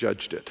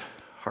judged it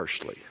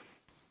harshly.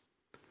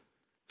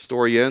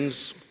 Story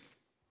ends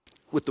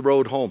with the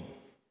road home.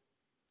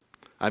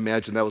 I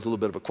imagine that was a little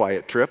bit of a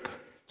quiet trip.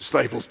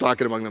 Disciples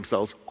talking among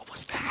themselves. What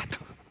was that?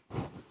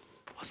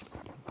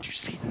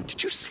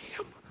 Did you see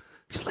him?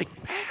 He's like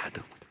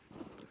mad.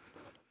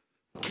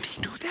 Can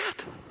he do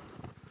that?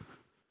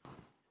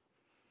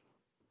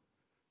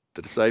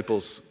 The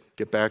disciples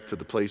get back to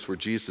the place where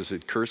Jesus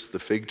had cursed the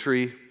fig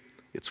tree.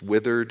 It's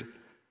withered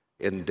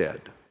and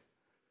dead.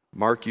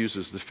 Mark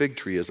uses the fig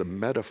tree as a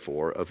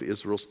metaphor of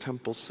Israel's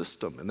temple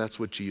system, and that's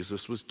what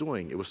Jesus was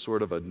doing. It was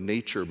sort of a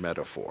nature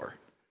metaphor.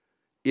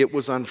 It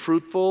was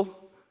unfruitful,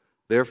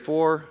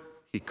 therefore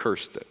he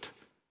cursed it.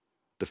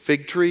 The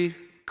fig tree,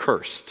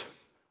 cursed.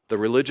 The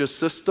religious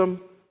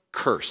system,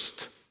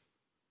 cursed.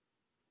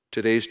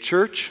 Today's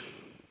church,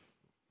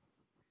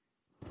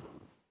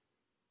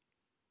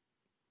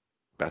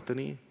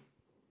 Bethany,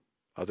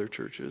 other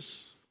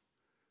churches,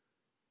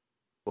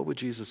 what would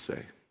Jesus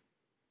say?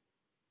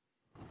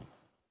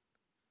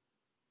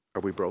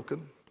 Are we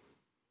broken?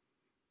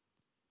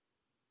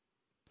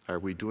 Are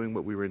we doing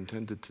what we were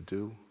intended to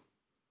do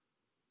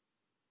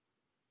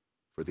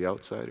for the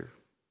outsider?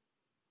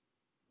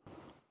 I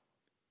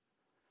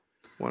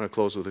want to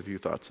close with a few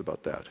thoughts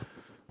about that.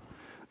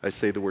 I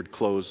say the word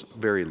close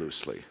very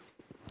loosely.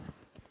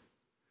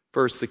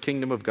 First, the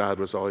kingdom of God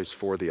was always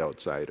for the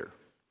outsider.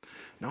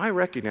 Now, I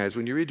recognize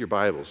when you read your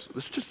Bibles,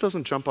 this just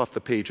doesn't jump off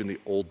the page in the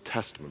Old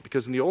Testament,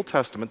 because in the Old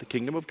Testament, the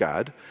kingdom of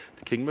God,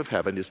 the kingdom of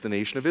heaven, is the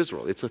nation of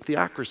Israel. It's a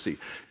theocracy.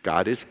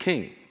 God is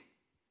king.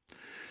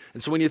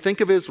 And so when you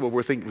think of Israel,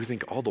 we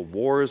think all the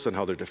wars and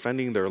how they're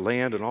defending their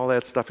land and all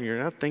that stuff, and you're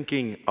not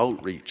thinking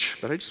outreach.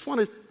 But I just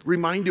want to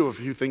remind you of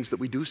a few things that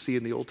we do see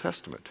in the Old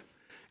Testament.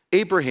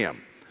 Abraham.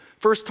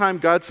 First time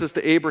God says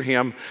to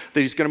Abraham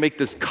that he's going to make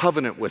this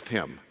covenant with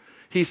him.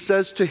 He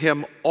says to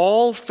him,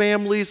 all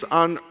families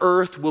on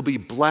earth will be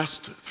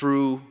blessed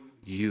through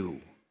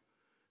you.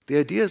 The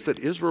idea is that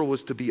Israel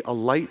was to be a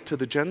light to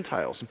the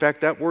Gentiles. In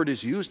fact, that word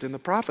is used in the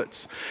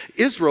prophets.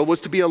 Israel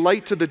was to be a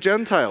light to the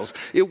Gentiles.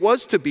 It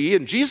was to be,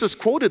 and Jesus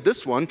quoted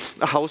this one,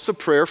 a house of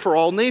prayer for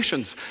all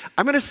nations.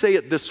 I'm going to say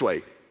it this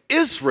way.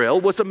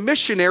 Israel was a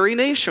missionary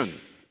nation.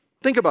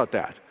 Think about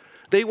that.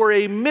 They were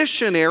a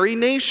missionary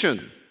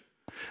nation.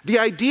 The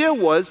idea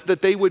was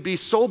that they would be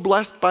so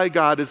blessed by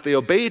God as they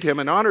obeyed him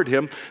and honored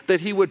him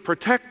that he would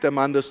protect them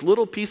on this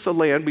little piece of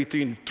land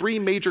between 3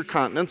 major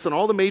continents and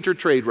all the major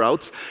trade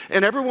routes,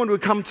 and everyone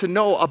would come to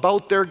know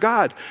about their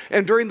God.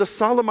 And during the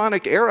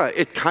Solomonic era,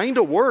 it kind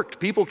of worked.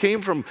 People came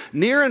from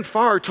near and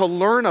far to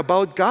learn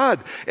about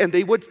God, and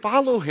they would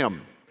follow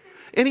him.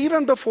 And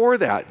even before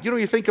that,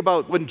 you think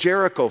about when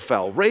Jericho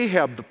fell,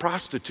 Rahab the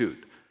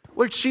prostitute,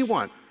 what did she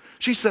want?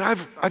 She said,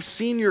 I've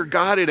seen your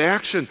God in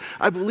action.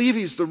 I believe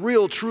he's the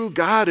real, true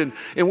God. And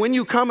when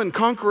you come and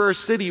conquer our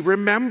city,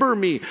 remember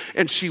me.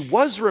 And she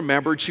was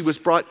remembered. She was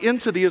brought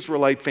into the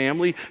Israelite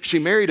family. She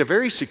married a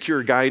very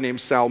secure guy named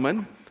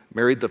Salmon,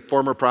 married the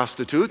former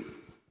prostitute.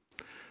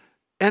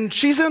 And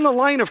she's in the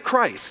line of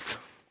Christ.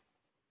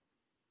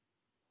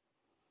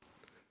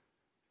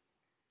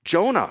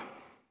 Jonah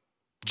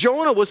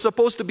was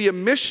supposed to be a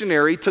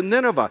missionary to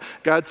Nineveh.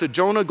 God said,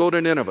 Jonah, go to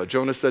Nineveh.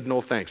 Jonah said,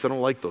 no thanks. I don't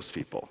like those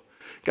people.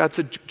 God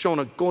said,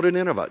 Jonah, go to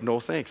Nineveh. No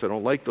thanks, I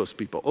don't like those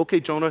people. Okay,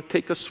 Jonah,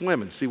 take a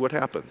swim and see what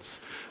happens.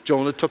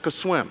 Jonah took a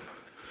swim.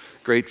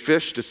 Great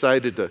fish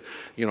decided to,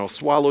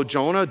 swallow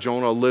Jonah.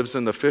 Jonah lives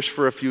in the fish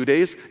for a few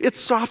days. It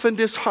softened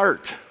his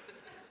heart.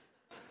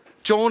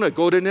 Jonah,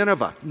 go to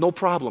Nineveh. No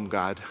problem,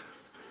 God.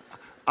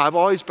 I've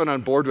always been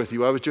on board with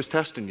you. I was just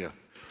testing you.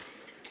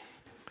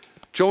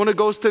 Jonah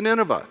goes to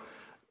Nineveh.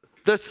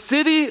 The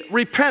city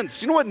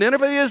repents. You know what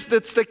Nineveh is?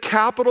 That's the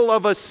capital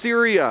of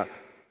Assyria.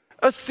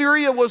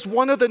 Assyria was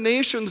one of the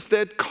nations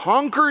that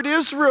conquered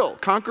Israel.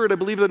 Conquered, I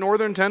believe, the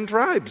northern 10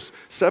 tribes,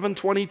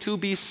 722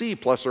 BC,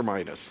 plus or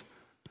minus.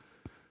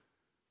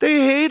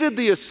 They hated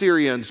the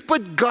Assyrians,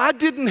 but God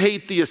didn't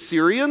hate the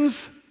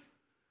Assyrians.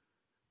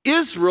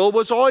 Israel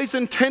was always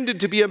intended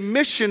to be a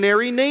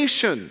missionary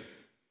nation.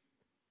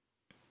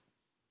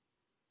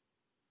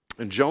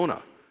 And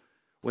Jonah,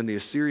 when the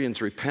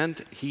Assyrians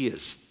repent, he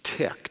is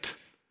ticked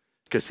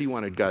because he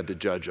wanted God to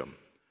judge them.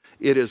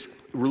 It is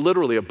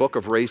literally a book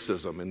of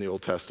racism in the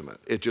Old Testament.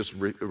 It just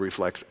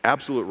reflects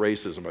absolute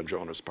racism on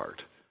Jonah's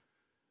part.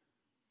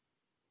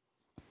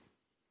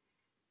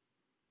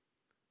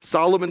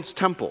 Solomon's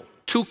temple,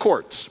 2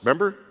 courts.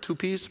 Remember? 2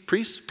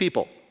 priests,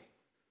 people.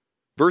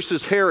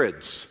 Versus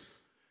Herod's.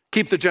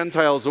 Keep the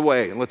Gentiles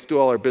away and let's do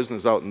all our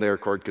business out in their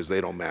court because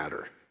they don't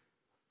matter.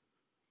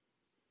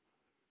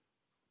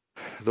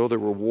 Though there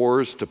were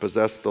wars to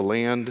possess the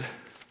land,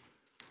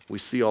 we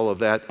see all of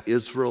that.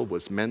 Israel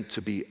was meant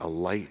to be a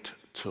light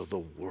to the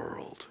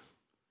world.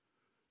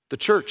 The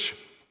church,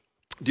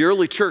 the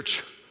early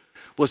church,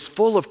 was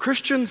full of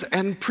Christians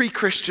and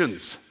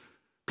pre-Christians,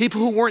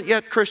 people who weren't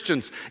yet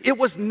Christians. It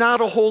was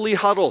not a holy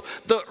huddle.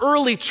 The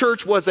early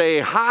church was a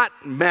hot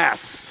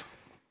mess,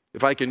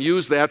 if I can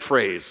use that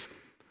phrase.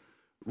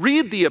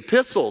 Read the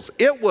epistles.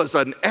 It was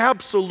an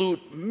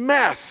absolute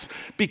mess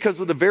because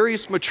of the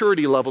various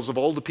maturity levels of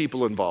all the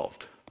people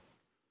involved.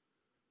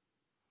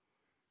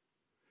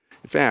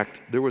 In fact,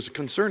 there was a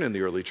concern in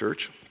the early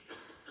church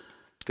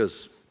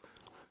because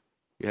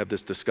You have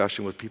this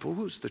discussion with people,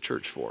 who's the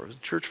church for? Is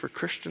the church for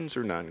Christians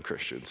or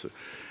non-Christians?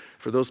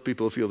 For those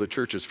people who feel the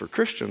church is for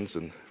Christians,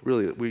 and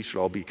really that we should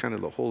all be kind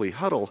of the holy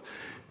huddle,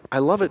 I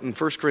love it in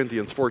 1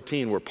 Corinthians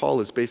 14 where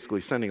Paul is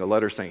basically sending a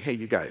letter saying, hey,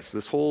 you guys,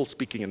 this whole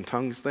speaking in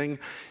tongues thing, you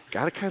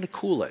got to kind of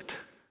cool it.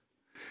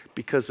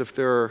 Because if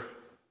there are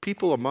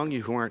people among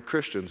you who aren't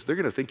Christians, they're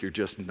going to think you're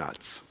just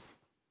nuts.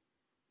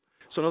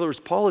 So in other words,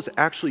 Paul is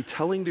actually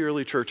telling the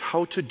early church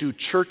how to do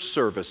church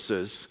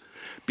services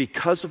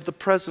because of the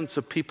presence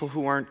of people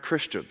who aren't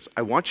Christians.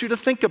 I want you to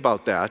think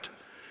about that.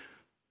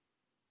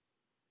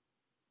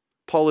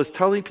 Paul is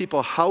telling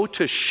people how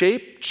to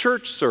shape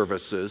church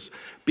services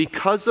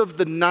because of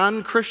the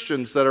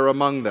non-Christians that are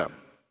among them.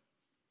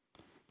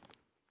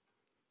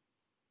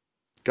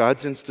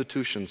 God's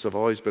institutions have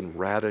always been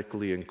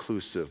radically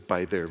inclusive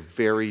by their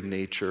very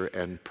nature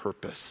and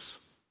purpose.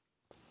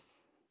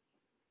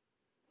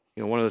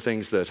 You know, one of the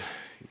things that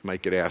you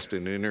might get asked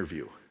in an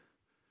interview,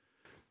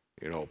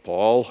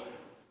 Paul,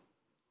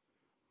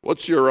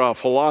 what's your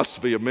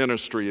philosophy of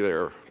ministry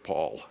there,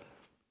 Paul?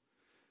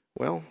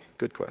 Well,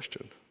 good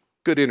question.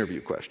 Good interview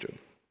question.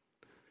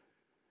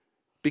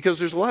 Because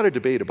there's a lot of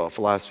debate about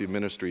philosophy of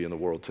ministry in the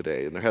world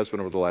today, and there has been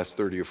over the last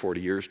 30 or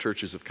 40 years.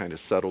 Churches have kind of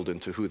settled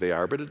into who they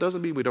are, but it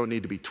doesn't mean we don't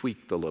need to be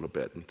tweaked a little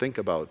bit and think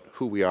about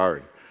who we are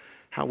and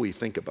how we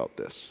think about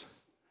this.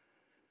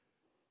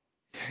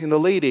 In the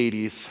late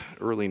 80s,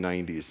 early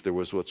 90s, there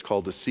was what's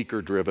called a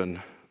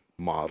seeker-driven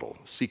model,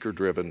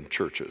 seeker-driven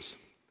churches.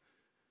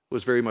 It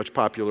was very much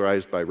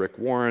popularized by Rick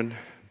Warren,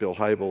 Bill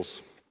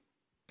Hybels,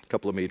 a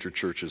couple of major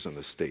churches in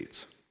the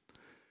States.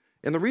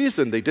 And the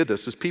reason they did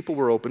this is people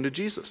were open to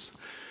Jesus.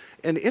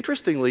 And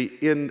interestingly,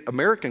 in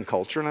American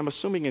culture, and I'm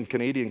assuming in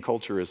Canadian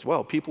culture as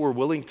well, people were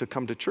willing to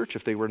come to church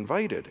if they were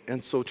invited.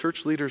 And so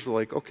church leaders are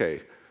like,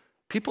 okay,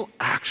 people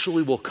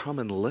actually will come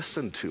and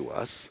listen to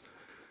us,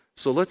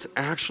 so let's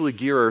actually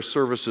gear our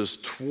services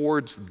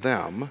towards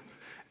them.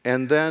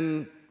 And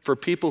then for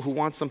people who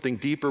want something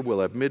deeper, we'll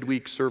have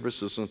midweek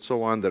services and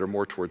so on that are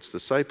more towards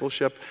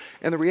discipleship.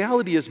 And the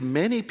reality is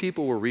many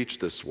people were reached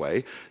this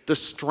way. The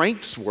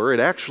strengths were, it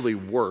actually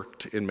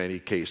worked in many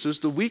cases.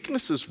 The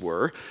weaknesses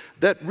were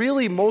that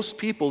really most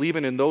people,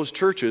 even in those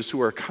churches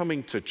who are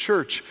coming to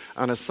church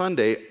on a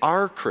Sunday,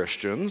 are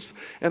Christians.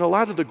 And a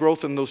lot of the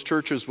growth in those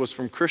churches was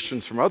from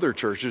Christians from other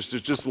churches who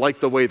just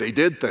liked the way they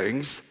did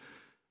things.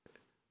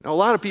 Now, a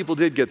lot of people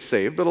did get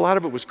saved, but a lot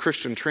of it was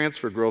Christian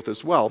transfer growth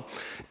as well.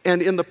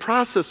 And in the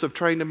process of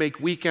trying to make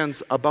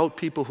weekends about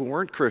people who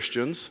weren't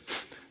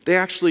Christians, they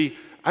actually,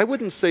 I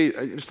wouldn't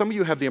say, some of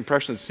you have the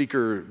impression that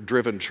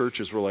seeker-driven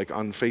churches were like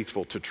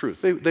unfaithful to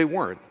truth. They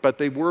weren't, but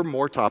they were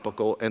more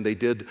topical, and they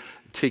did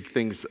take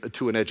things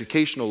to an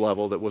educational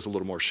level that was a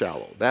little more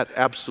shallow. That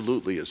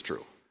absolutely is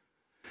true.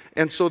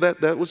 And so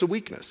that was a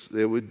weakness.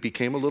 It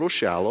became a little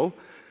shallow.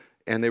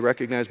 And they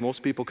recognized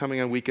most people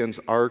coming on weekends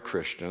are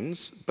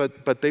Christians,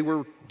 but they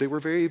were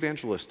very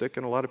evangelistic,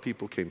 and a lot of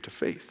people came to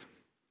faith.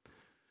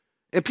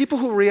 And people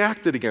who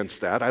reacted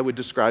against that, I would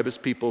describe as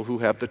people who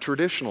have the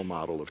traditional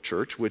model of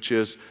church, which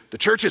is the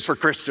church is for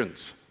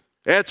Christians.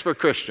 It's for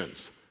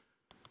Christians.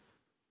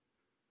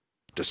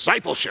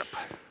 Discipleship.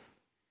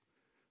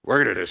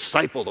 We're going to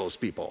disciple those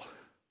people.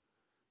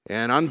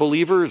 And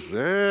unbelievers,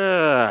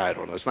 I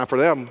don't know, it's not for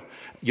them.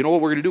 You know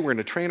what we're going to do? We're going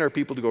to train our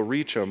people to go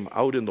reach them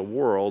out in the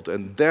world,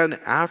 and then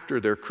after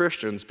they're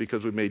Christians,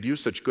 because we've made you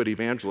such good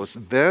evangelists,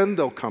 then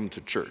they'll come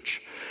to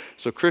church.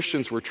 So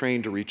Christians were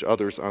trained to reach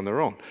others on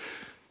their own.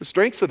 The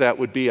strengths of that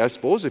would be, I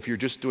suppose, if you're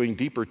just doing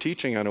deeper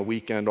teaching on a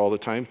weekend all the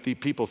time,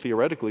 people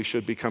theoretically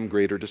should become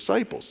greater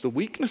disciples. The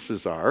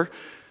weaknesses are,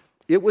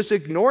 it was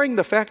ignoring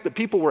the fact that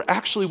people were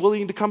actually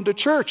willing to come to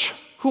church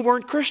who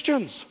weren't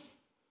Christians.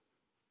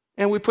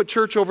 And we put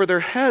church over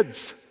their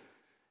heads,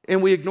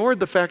 and we ignored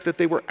the fact that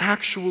they were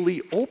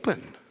actually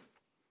open.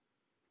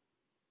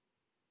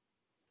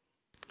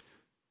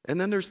 And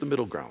then there's the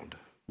middle ground,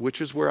 which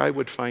is where I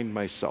would find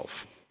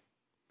myself.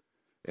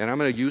 And I'm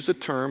going to use a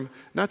term,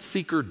 not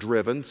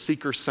seeker-driven,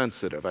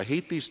 seeker-sensitive. I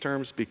hate these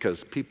terms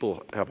because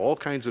people have all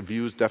kinds of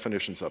views,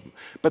 definitions of them.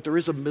 But there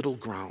is a middle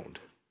ground.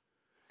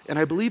 And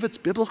I believe it's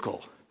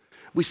biblical.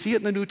 We see it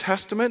in the New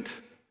Testament.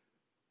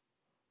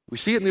 We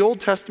see it in the Old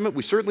Testament.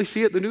 We certainly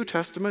see it in the New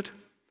Testament.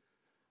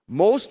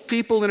 Most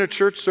people in a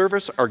church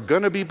service are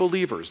going to be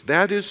believers.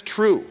 That is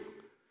true.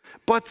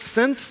 But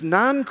since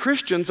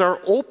non-Christians are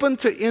open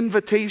to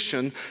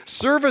invitation,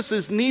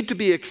 services need to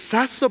be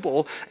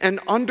accessible and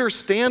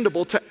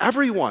understandable to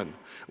everyone.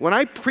 When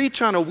I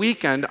preach on a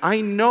weekend,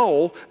 I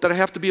know that I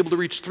have to be able to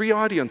reach three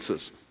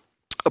audiences.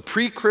 A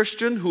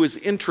pre-Christian who is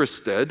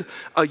interested,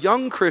 a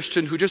young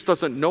Christian who just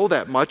doesn't know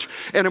that much,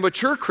 and a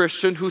mature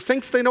Christian who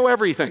thinks they know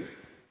everything.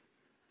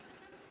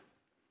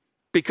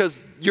 Because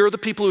you're the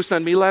people who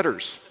send me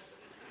letters.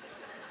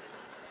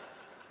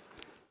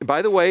 And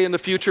by the way, in the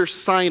future,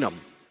 sign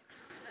them.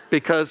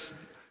 Because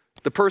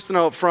the person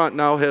out front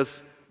now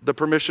has the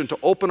permission to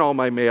open all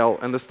my mail,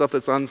 and the stuff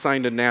that's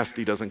unsigned and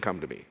nasty doesn't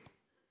come to me.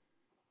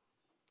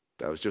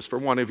 That was just for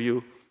one of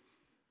you.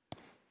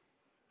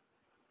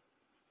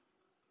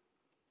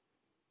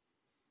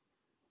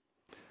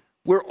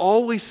 We're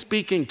always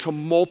speaking to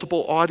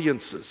multiple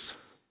audiences.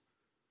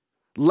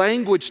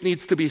 Language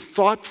needs to be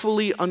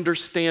thoughtfully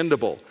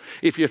understandable.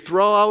 If you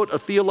throw out a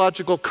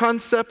theological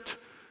concept,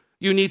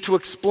 you need to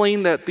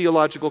explain that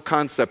theological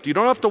concept. You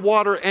don't have to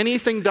water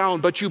anything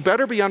down, but you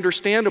better be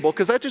understandable,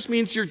 because that just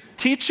means you're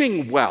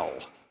teaching well.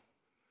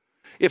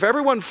 If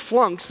everyone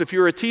flunks, if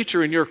you're a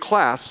teacher in your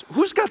class,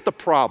 who's got the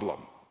problem?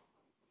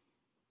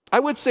 I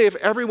would say if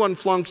everyone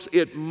flunks,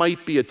 it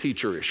might be a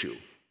teacher issue.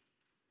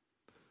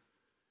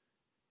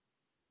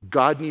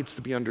 God needs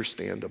to be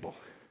understandable.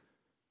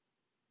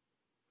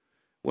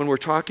 When we're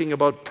talking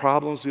about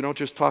problems, we don't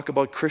just talk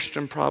about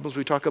Christian problems,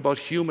 we talk about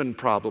human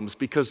problems,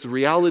 because the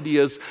reality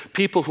is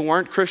people who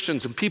aren't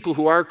Christians and people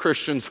who are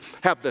Christians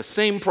have the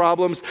same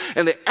problems,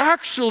 and they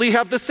actually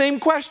have the same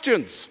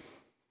questions.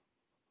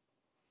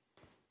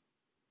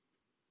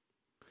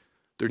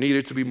 There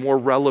needed to be more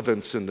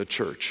relevance in the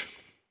church.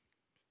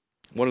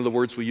 One of the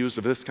words we use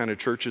of this kind of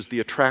church is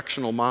the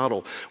attractional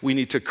model. We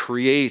need to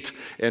create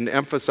and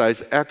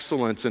emphasize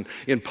excellence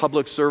in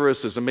public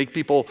services and make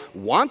people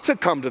want to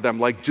come to them,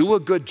 like do a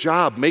good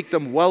job, make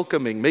them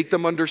welcoming, make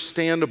them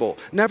understandable.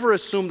 Never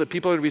assume that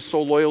people are going to be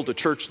so loyal to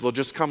church they'll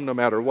just come no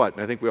matter what.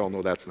 And I think we all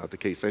know that's not the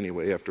case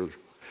anyway after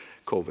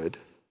COVID.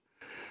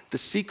 The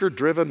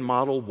seeker-driven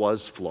model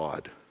was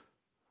flawed.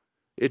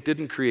 It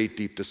didn't create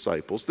deep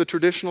disciples. The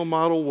traditional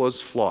model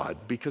was flawed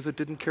because it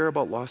didn't care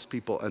about lost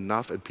people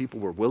enough, and people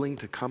were willing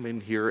to come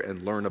in here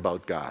and learn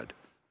about God.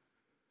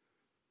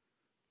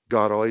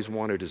 God always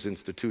wanted his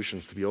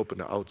institutions to be open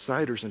to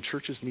outsiders, and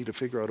churches need to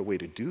figure out a way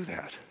to do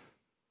that.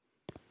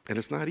 And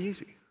it's not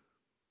easy.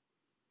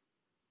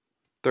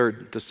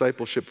 Third,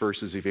 discipleship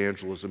versus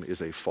evangelism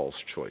is a false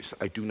choice.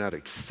 I do not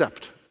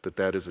accept that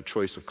that is a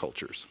choice of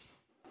cultures.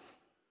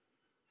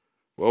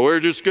 Well, we're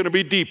just going to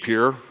be deep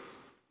here.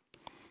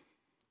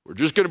 We're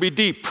just going to be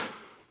deep.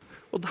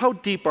 Well, how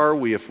deep are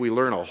we if we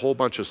learn a whole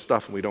bunch of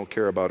stuff and we don't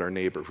care about our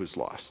neighbor who's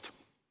lost?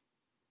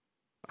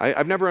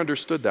 I've never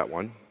understood that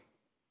one.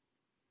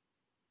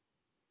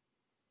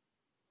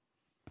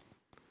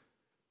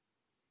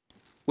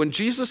 When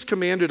Jesus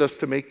commanded us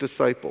to make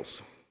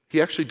disciples,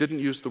 he actually didn't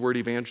use the word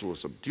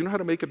evangelism. Do you know how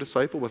to make a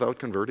disciple without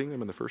converting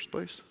them in the first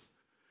place?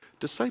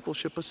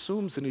 Discipleship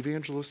assumes an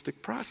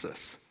evangelistic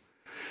process.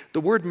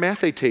 The word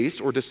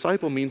mathetes, or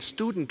disciple, means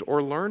student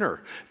or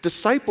learner.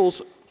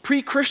 Disciples,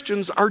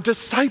 pre-Christians, are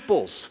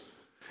disciples.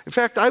 In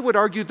fact, I would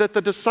argue that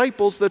the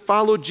disciples that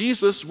followed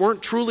Jesus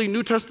weren't truly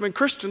New Testament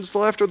Christians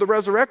till after the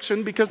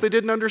resurrection, because they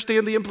didn't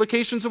understand the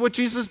implications of what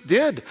Jesus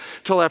did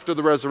till after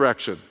the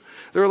resurrection.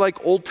 They were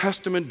like Old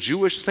Testament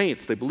Jewish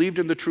saints. They believed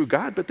in the true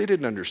God, but they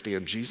didn't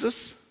understand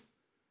Jesus.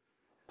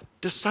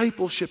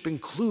 Discipleship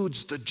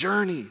includes the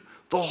journey,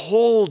 the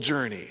whole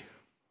journey.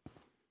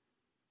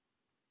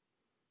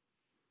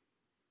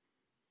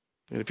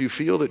 And if you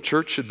feel that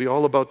church should be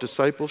all about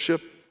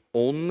discipleship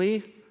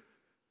only,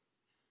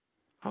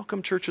 how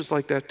come churches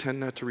like that tend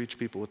not to reach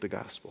people with the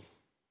gospel?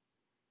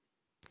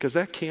 Because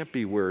that can't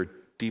be where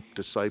deep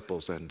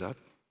disciples end up.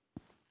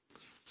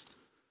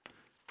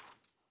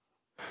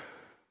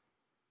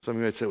 Some of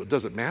you might say, well,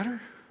 does it matter?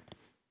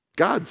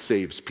 God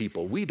saves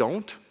people. We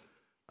don't.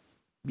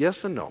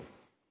 Yes and no.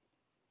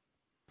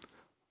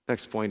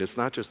 Next point, it's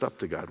not just up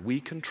to God. We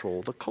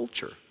control the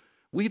culture.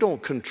 We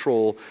don't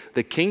control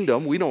the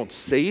kingdom. We don't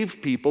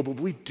save people, but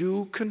we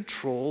do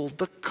control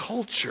the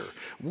culture.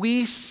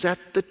 We set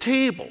the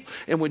table.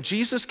 And when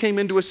Jesus came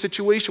into a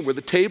situation where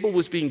the table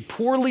was being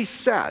poorly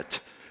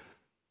set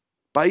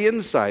by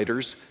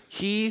insiders,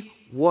 he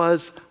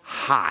was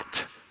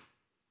hot.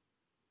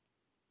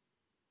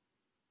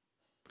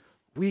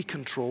 We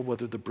control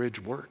whether the bridge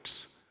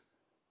works.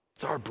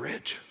 It's our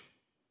bridge.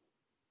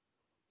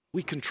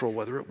 We control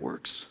whether it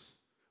works.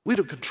 We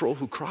don't control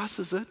who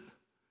crosses it,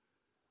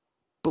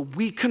 but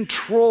we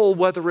control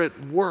whether it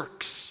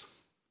works.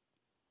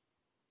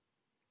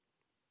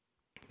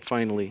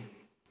 Finally,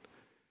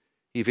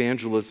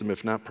 evangelism,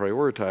 if not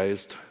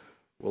prioritized,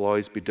 will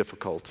always be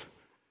difficult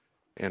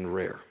and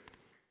rare.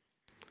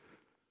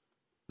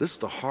 This is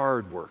the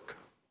hard work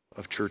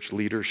of church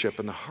leadership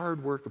and the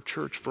hard work of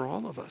church for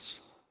all of us.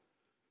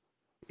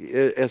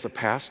 As a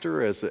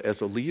pastor,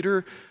 as a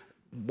leader,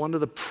 one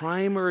of the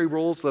primary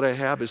roles that I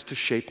have is to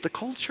shape the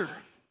culture.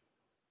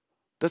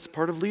 That's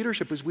part of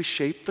leadership, is we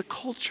shape the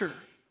culture.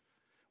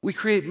 We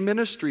create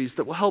ministries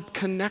that will help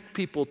connect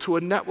people to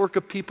a network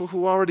of people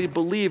who already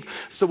believe.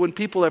 So when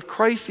people have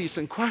crises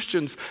and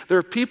questions, there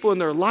are people in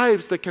their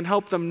lives that can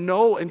help them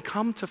know and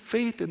come to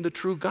faith in the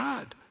true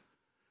God.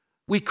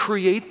 We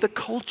create the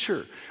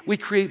culture. We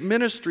create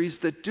ministries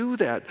that do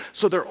that.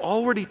 So they're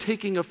already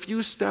taking a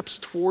few steps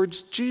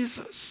towards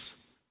Jesus.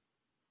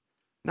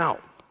 Now,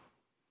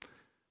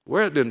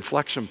 we're at an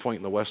inflection point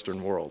in the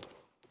Western world.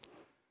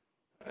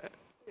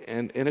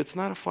 And it's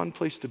not a fun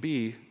place to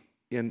be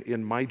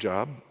in my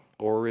job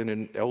or in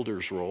an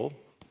elder's role.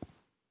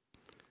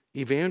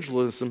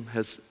 Evangelism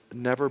has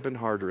never been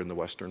harder in the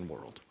Western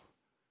world.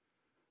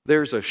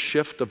 There's a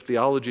shift of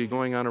theology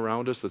going on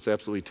around us that's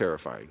absolutely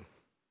terrifying.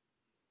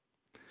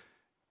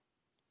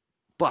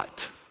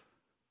 But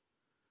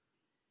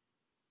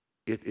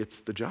it's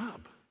the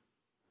job.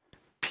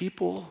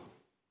 People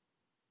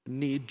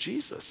need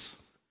Jesus.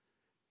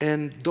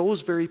 And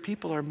those very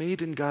people are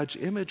made in God's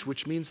image,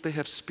 which means they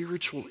have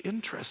spiritual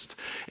interest.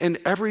 And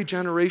every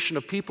generation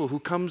of people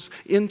who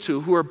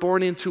are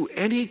born into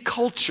any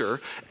culture,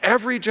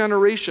 every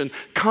generation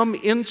come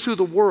into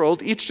the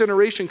world, each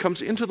generation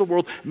comes into the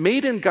world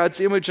made in God's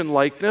image and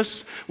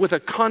likeness, with a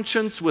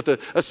conscience, with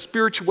a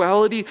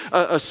spirituality,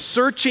 a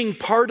searching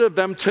part of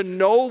them to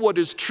know what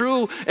is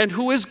true and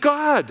who is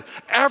God.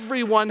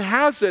 Everyone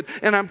has it,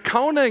 and I'm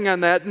counting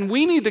on that, and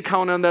we need to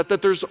count on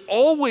that there's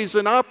always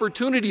an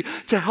opportunity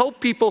to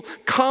help people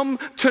come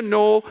to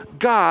know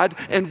God,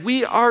 and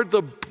we are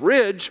the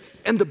bridge,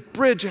 and the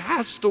bridge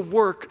has to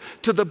work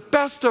to the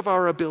best of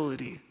our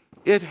ability.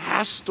 It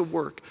has to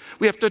work.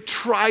 We have to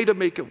try to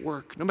make it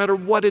work, no matter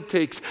what it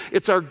takes.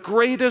 It's our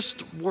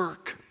greatest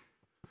work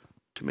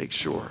to make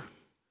sure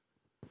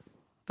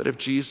that if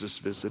Jesus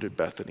visited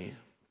Bethany,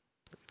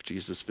 if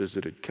Jesus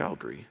visited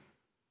Calgary,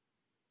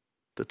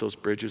 that those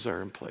bridges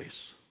are in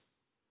place.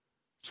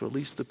 So at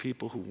least the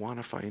people who want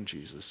to find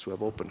Jesus, who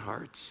have open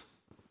hearts,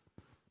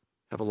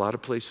 have a lot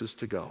of places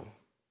to go.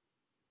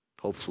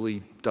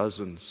 Hopefully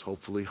dozens,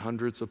 hopefully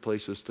hundreds of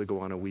places to go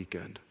on a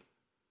weekend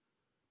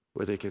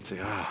where they can say,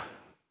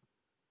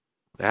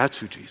 that's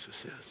who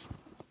Jesus is.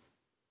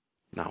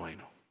 Now I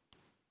know.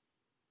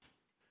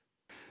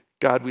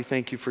 God, we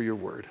thank you for your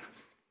word.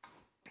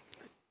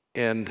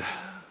 And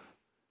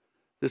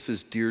this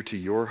is dear to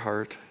your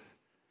heart.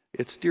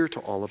 It's dear to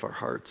all of our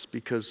hearts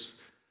because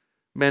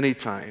many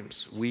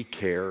times we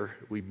care.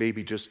 We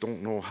maybe just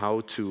don't know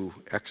how to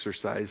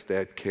exercise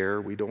that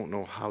care. We don't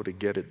know how to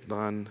get it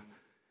done.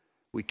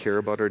 We care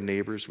about our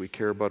neighbors. We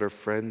care about our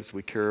friends.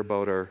 We care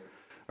about our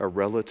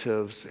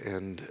relatives.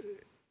 And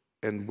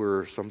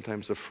we're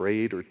sometimes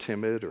afraid or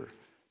timid or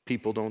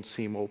people don't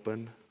seem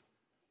open.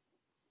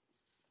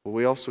 But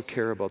we also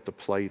care about the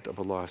plight of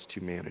a lost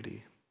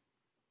humanity,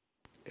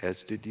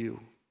 as did you.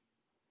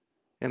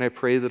 And I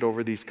pray that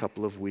over these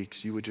couple of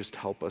weeks, you would just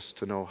help us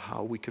to know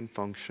how we can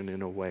function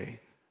in a way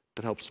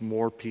that helps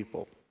more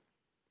people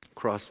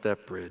cross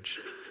that bridge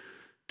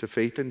to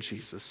faith in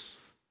Jesus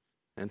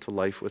and to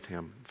life with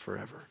him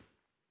forever.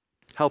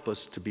 Help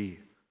us to be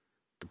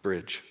the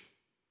bridge.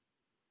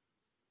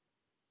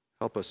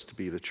 Help us to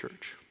be the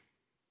church.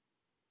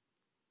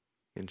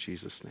 In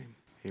Jesus' name,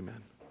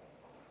 amen.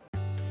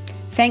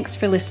 Thanks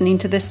for listening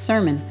to this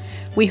sermon.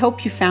 We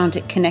hope you found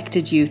it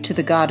connected you to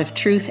the God of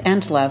truth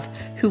and love,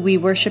 who we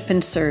worship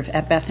and serve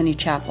at Bethany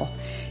Chapel.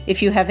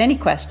 If you have any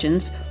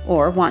questions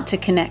or want to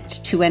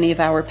connect to any of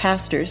our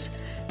pastors,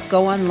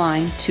 go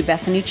online to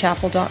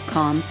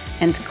bethanychapel.com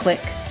and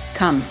click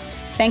Come.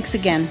 Thanks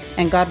again,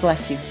 and God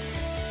bless you.